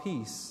God of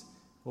peace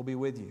will be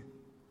with you.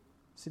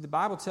 See, the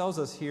Bible tells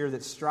us here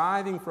that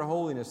striving for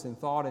holiness in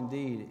thought and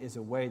deed is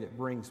a way that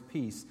brings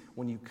peace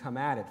when you come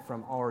at it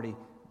from already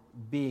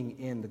being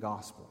in the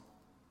gospel.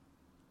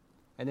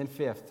 And then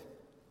fifth,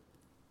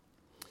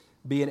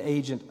 be an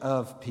agent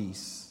of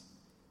peace.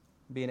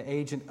 Be an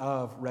agent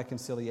of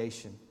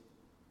reconciliation.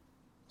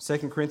 2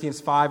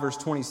 Corinthians 5, verse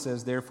 20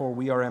 says, therefore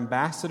we are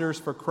ambassadors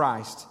for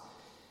Christ,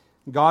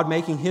 God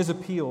making His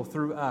appeal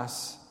through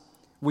us.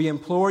 We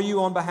implore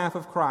you on behalf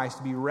of Christ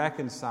to be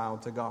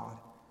reconciled to God.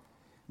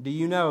 Do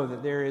you know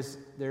that there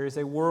is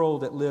a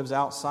world that lives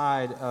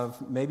outside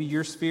of maybe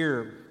your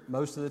sphere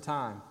most of the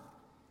time?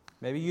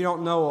 Maybe you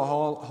don't know a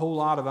whole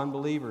lot of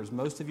unbelievers.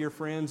 Most of your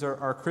friends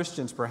are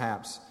Christians,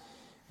 perhaps.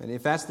 And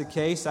if that's the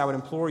case, I would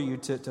implore you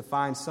to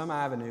find some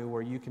avenue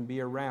where you can be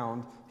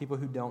around people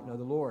who don't know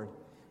the Lord.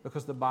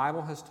 Because the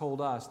Bible has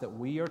told us that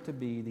we are to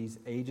be these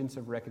agents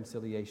of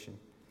reconciliation.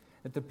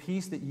 That the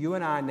peace that you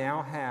and I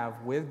now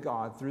have with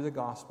God through the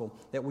gospel,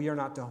 that we are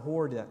not to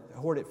hoard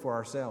it for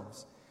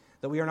ourselves.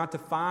 That we are not to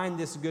find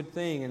this good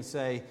thing and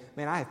say,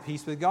 man, I have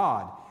peace with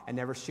God, and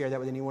never share that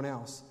with anyone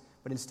else.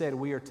 But instead,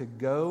 we are to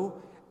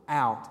go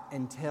out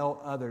and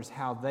tell others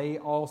how they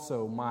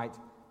also might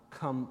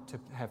come to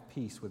have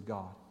peace with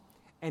God.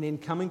 And in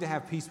coming to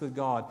have peace with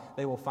God,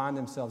 they will find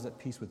themselves at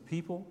peace with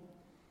people,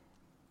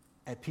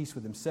 at peace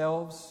with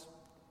themselves,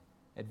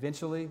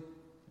 eventually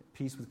at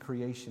peace with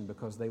creation,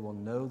 because they will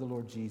know the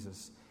Lord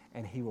Jesus,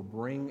 and He will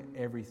bring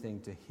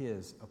everything to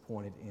His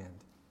appointed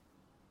end.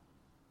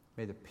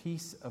 May the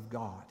peace of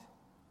God,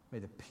 may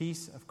the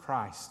peace of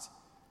Christ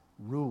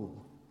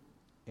rule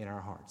in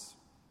our hearts.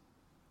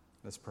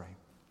 Let's pray.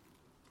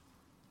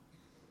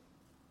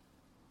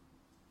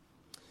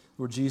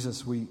 Lord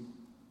Jesus, we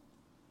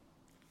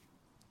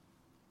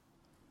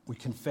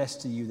confess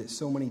to you that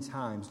so many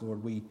times,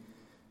 Lord, we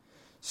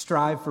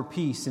strive for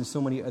peace in so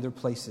many other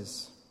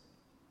places.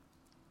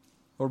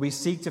 Lord, we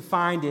seek to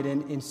find it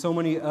in so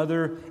many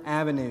other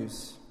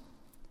avenues.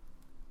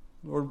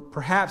 Lord,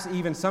 perhaps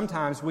even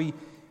sometimes we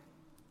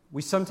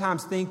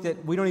sometimes think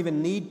that we don't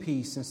even need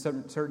peace in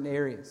certain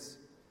areas.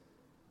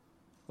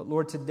 But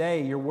Lord,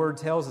 today your word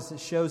tells us, it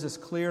shows us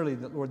clearly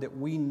that, Lord, that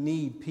we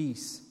need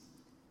peace.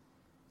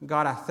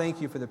 God, I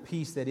thank you for the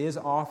peace that is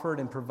offered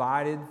and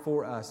provided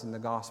for us in the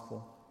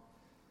gospel.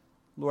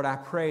 Lord, I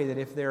pray that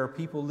if there are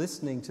people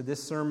listening to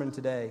this sermon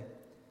today,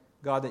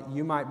 God, that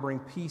you might bring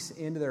peace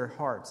into their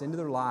hearts, into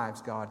their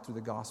lives, God, through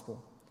the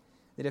gospel.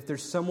 That if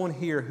there's someone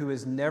here who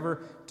has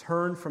never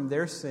turned from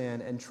their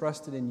sin and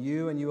trusted in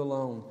you and you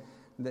alone,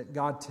 that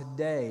God,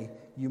 today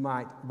you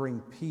might bring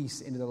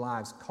peace into their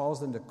lives, cause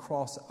them to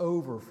cross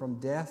over from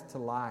death to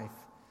life.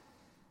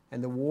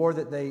 And the war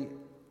that they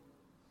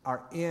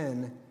are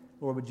in,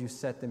 Lord, would you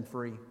set them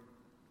free?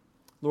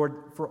 Lord,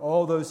 for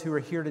all those who are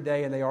here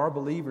today and they are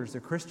believers,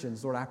 they're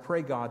Christians, Lord, I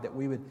pray, God, that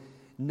we would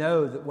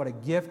know that what a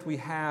gift we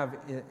have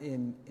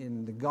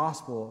in the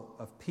gospel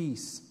of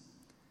peace.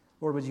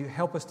 Lord, would you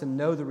help us to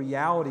know the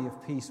reality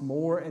of peace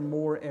more and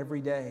more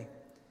every day?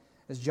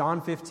 As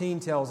John 15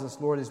 tells us,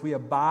 Lord, as we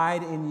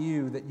abide in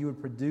you, that you would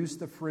produce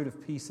the fruit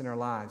of peace in our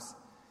lives.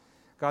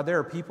 God, there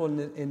are people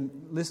in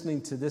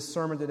listening to this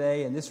sermon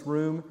today in this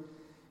room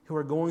who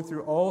are going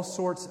through all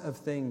sorts of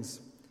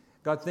things.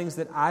 God, things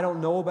that I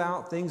don't know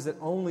about, things that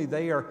only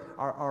they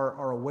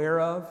are aware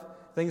of,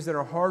 things that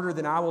are harder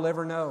than I will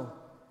ever know.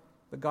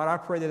 But God, I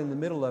pray that in the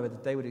middle of it,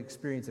 that they would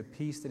experience a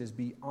peace that is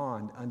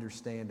beyond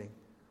understanding.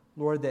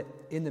 Lord, that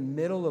in the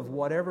middle of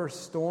whatever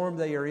storm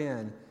they are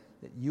in,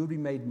 that you would be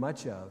made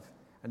much of,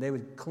 and they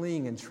would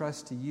cling and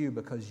trust to you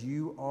because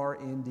you are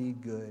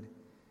indeed good.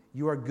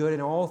 You are good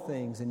in all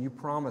things, and you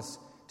promise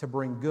to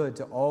bring good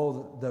to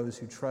all those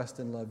who trust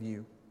and love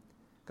you.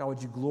 God,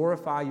 would you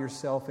glorify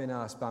yourself in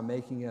us by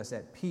making us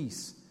at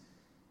peace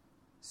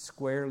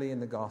squarely in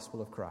the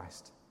gospel of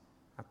Christ.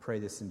 I pray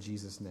this in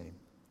Jesus' name.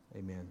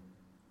 Amen.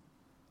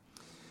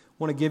 I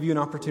want to give you an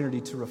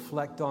opportunity to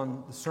reflect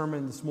on the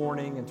sermon this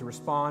morning and to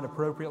respond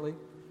appropriately.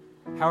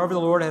 However the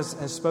Lord has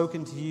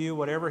spoken to you,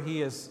 whatever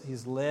He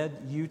has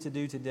led you to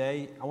do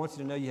today, I want you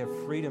to know you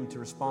have freedom to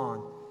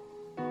respond.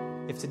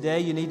 If today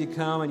you need to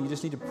come and you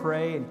just need to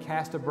pray and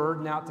cast a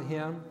burden out to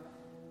Him,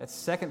 that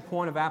second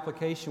point of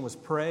application was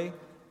pray.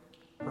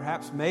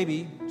 Perhaps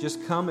maybe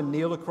just come and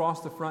kneel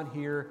across the front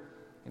here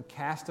and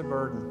cast a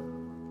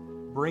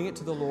burden. Bring it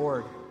to the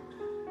Lord.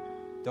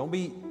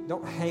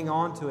 Don't hang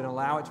on to it and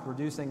allow it to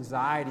produce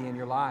anxiety in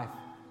your life,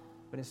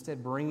 but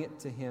instead bring it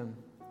to Him.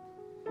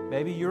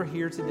 Maybe you're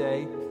here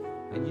today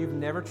and you've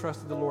never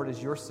trusted the Lord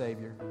as your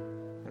Savior.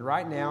 And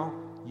right now,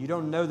 you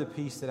don't know the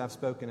peace that I've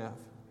spoken of.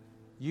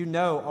 You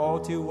know all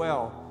too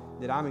well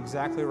that I'm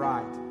exactly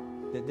right.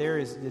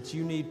 That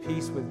you need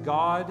peace with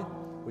God,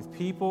 with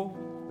people,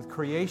 with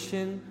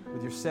creation,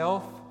 with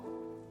yourself.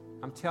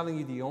 I'm telling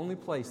you, the only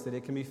place that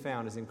it can be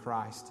found is in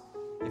Christ.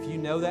 If you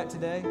know that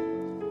today,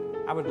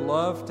 I would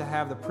love to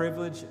have the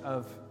privilege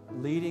of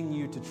leading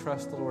you to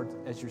trust the Lord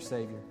as your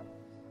Savior.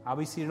 I'll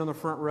be seated on the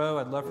front row.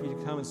 I'd love for you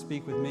to come and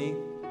speak with me.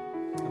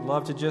 I'd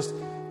love to just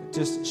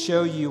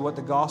show you what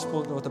the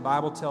gospel, what the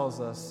Bible tells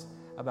us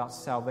about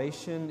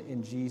salvation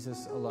in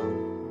Jesus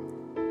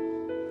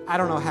alone. I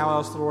don't know how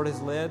else the Lord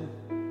has led,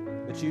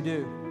 but you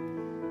do.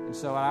 And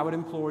so I would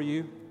implore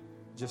you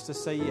just to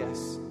say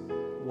yes.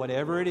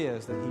 Whatever it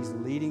is that He's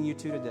leading you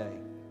to today,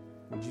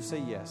 would you say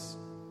yes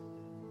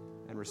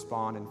and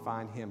respond and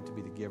find Him to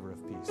be the giver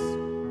of peace?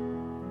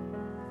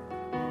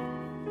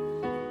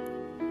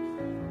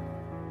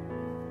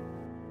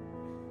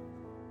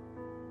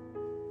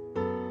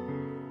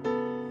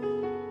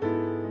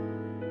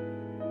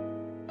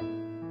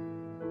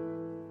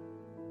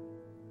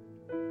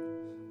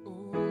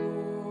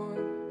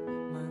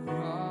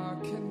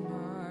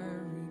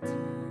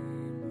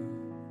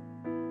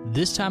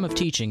 This time of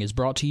teaching is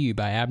brought to you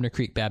by Abner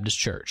Creek Baptist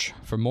Church.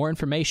 For more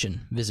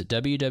information, visit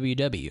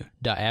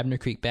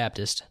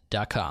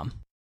www.abnercreekbaptist.com.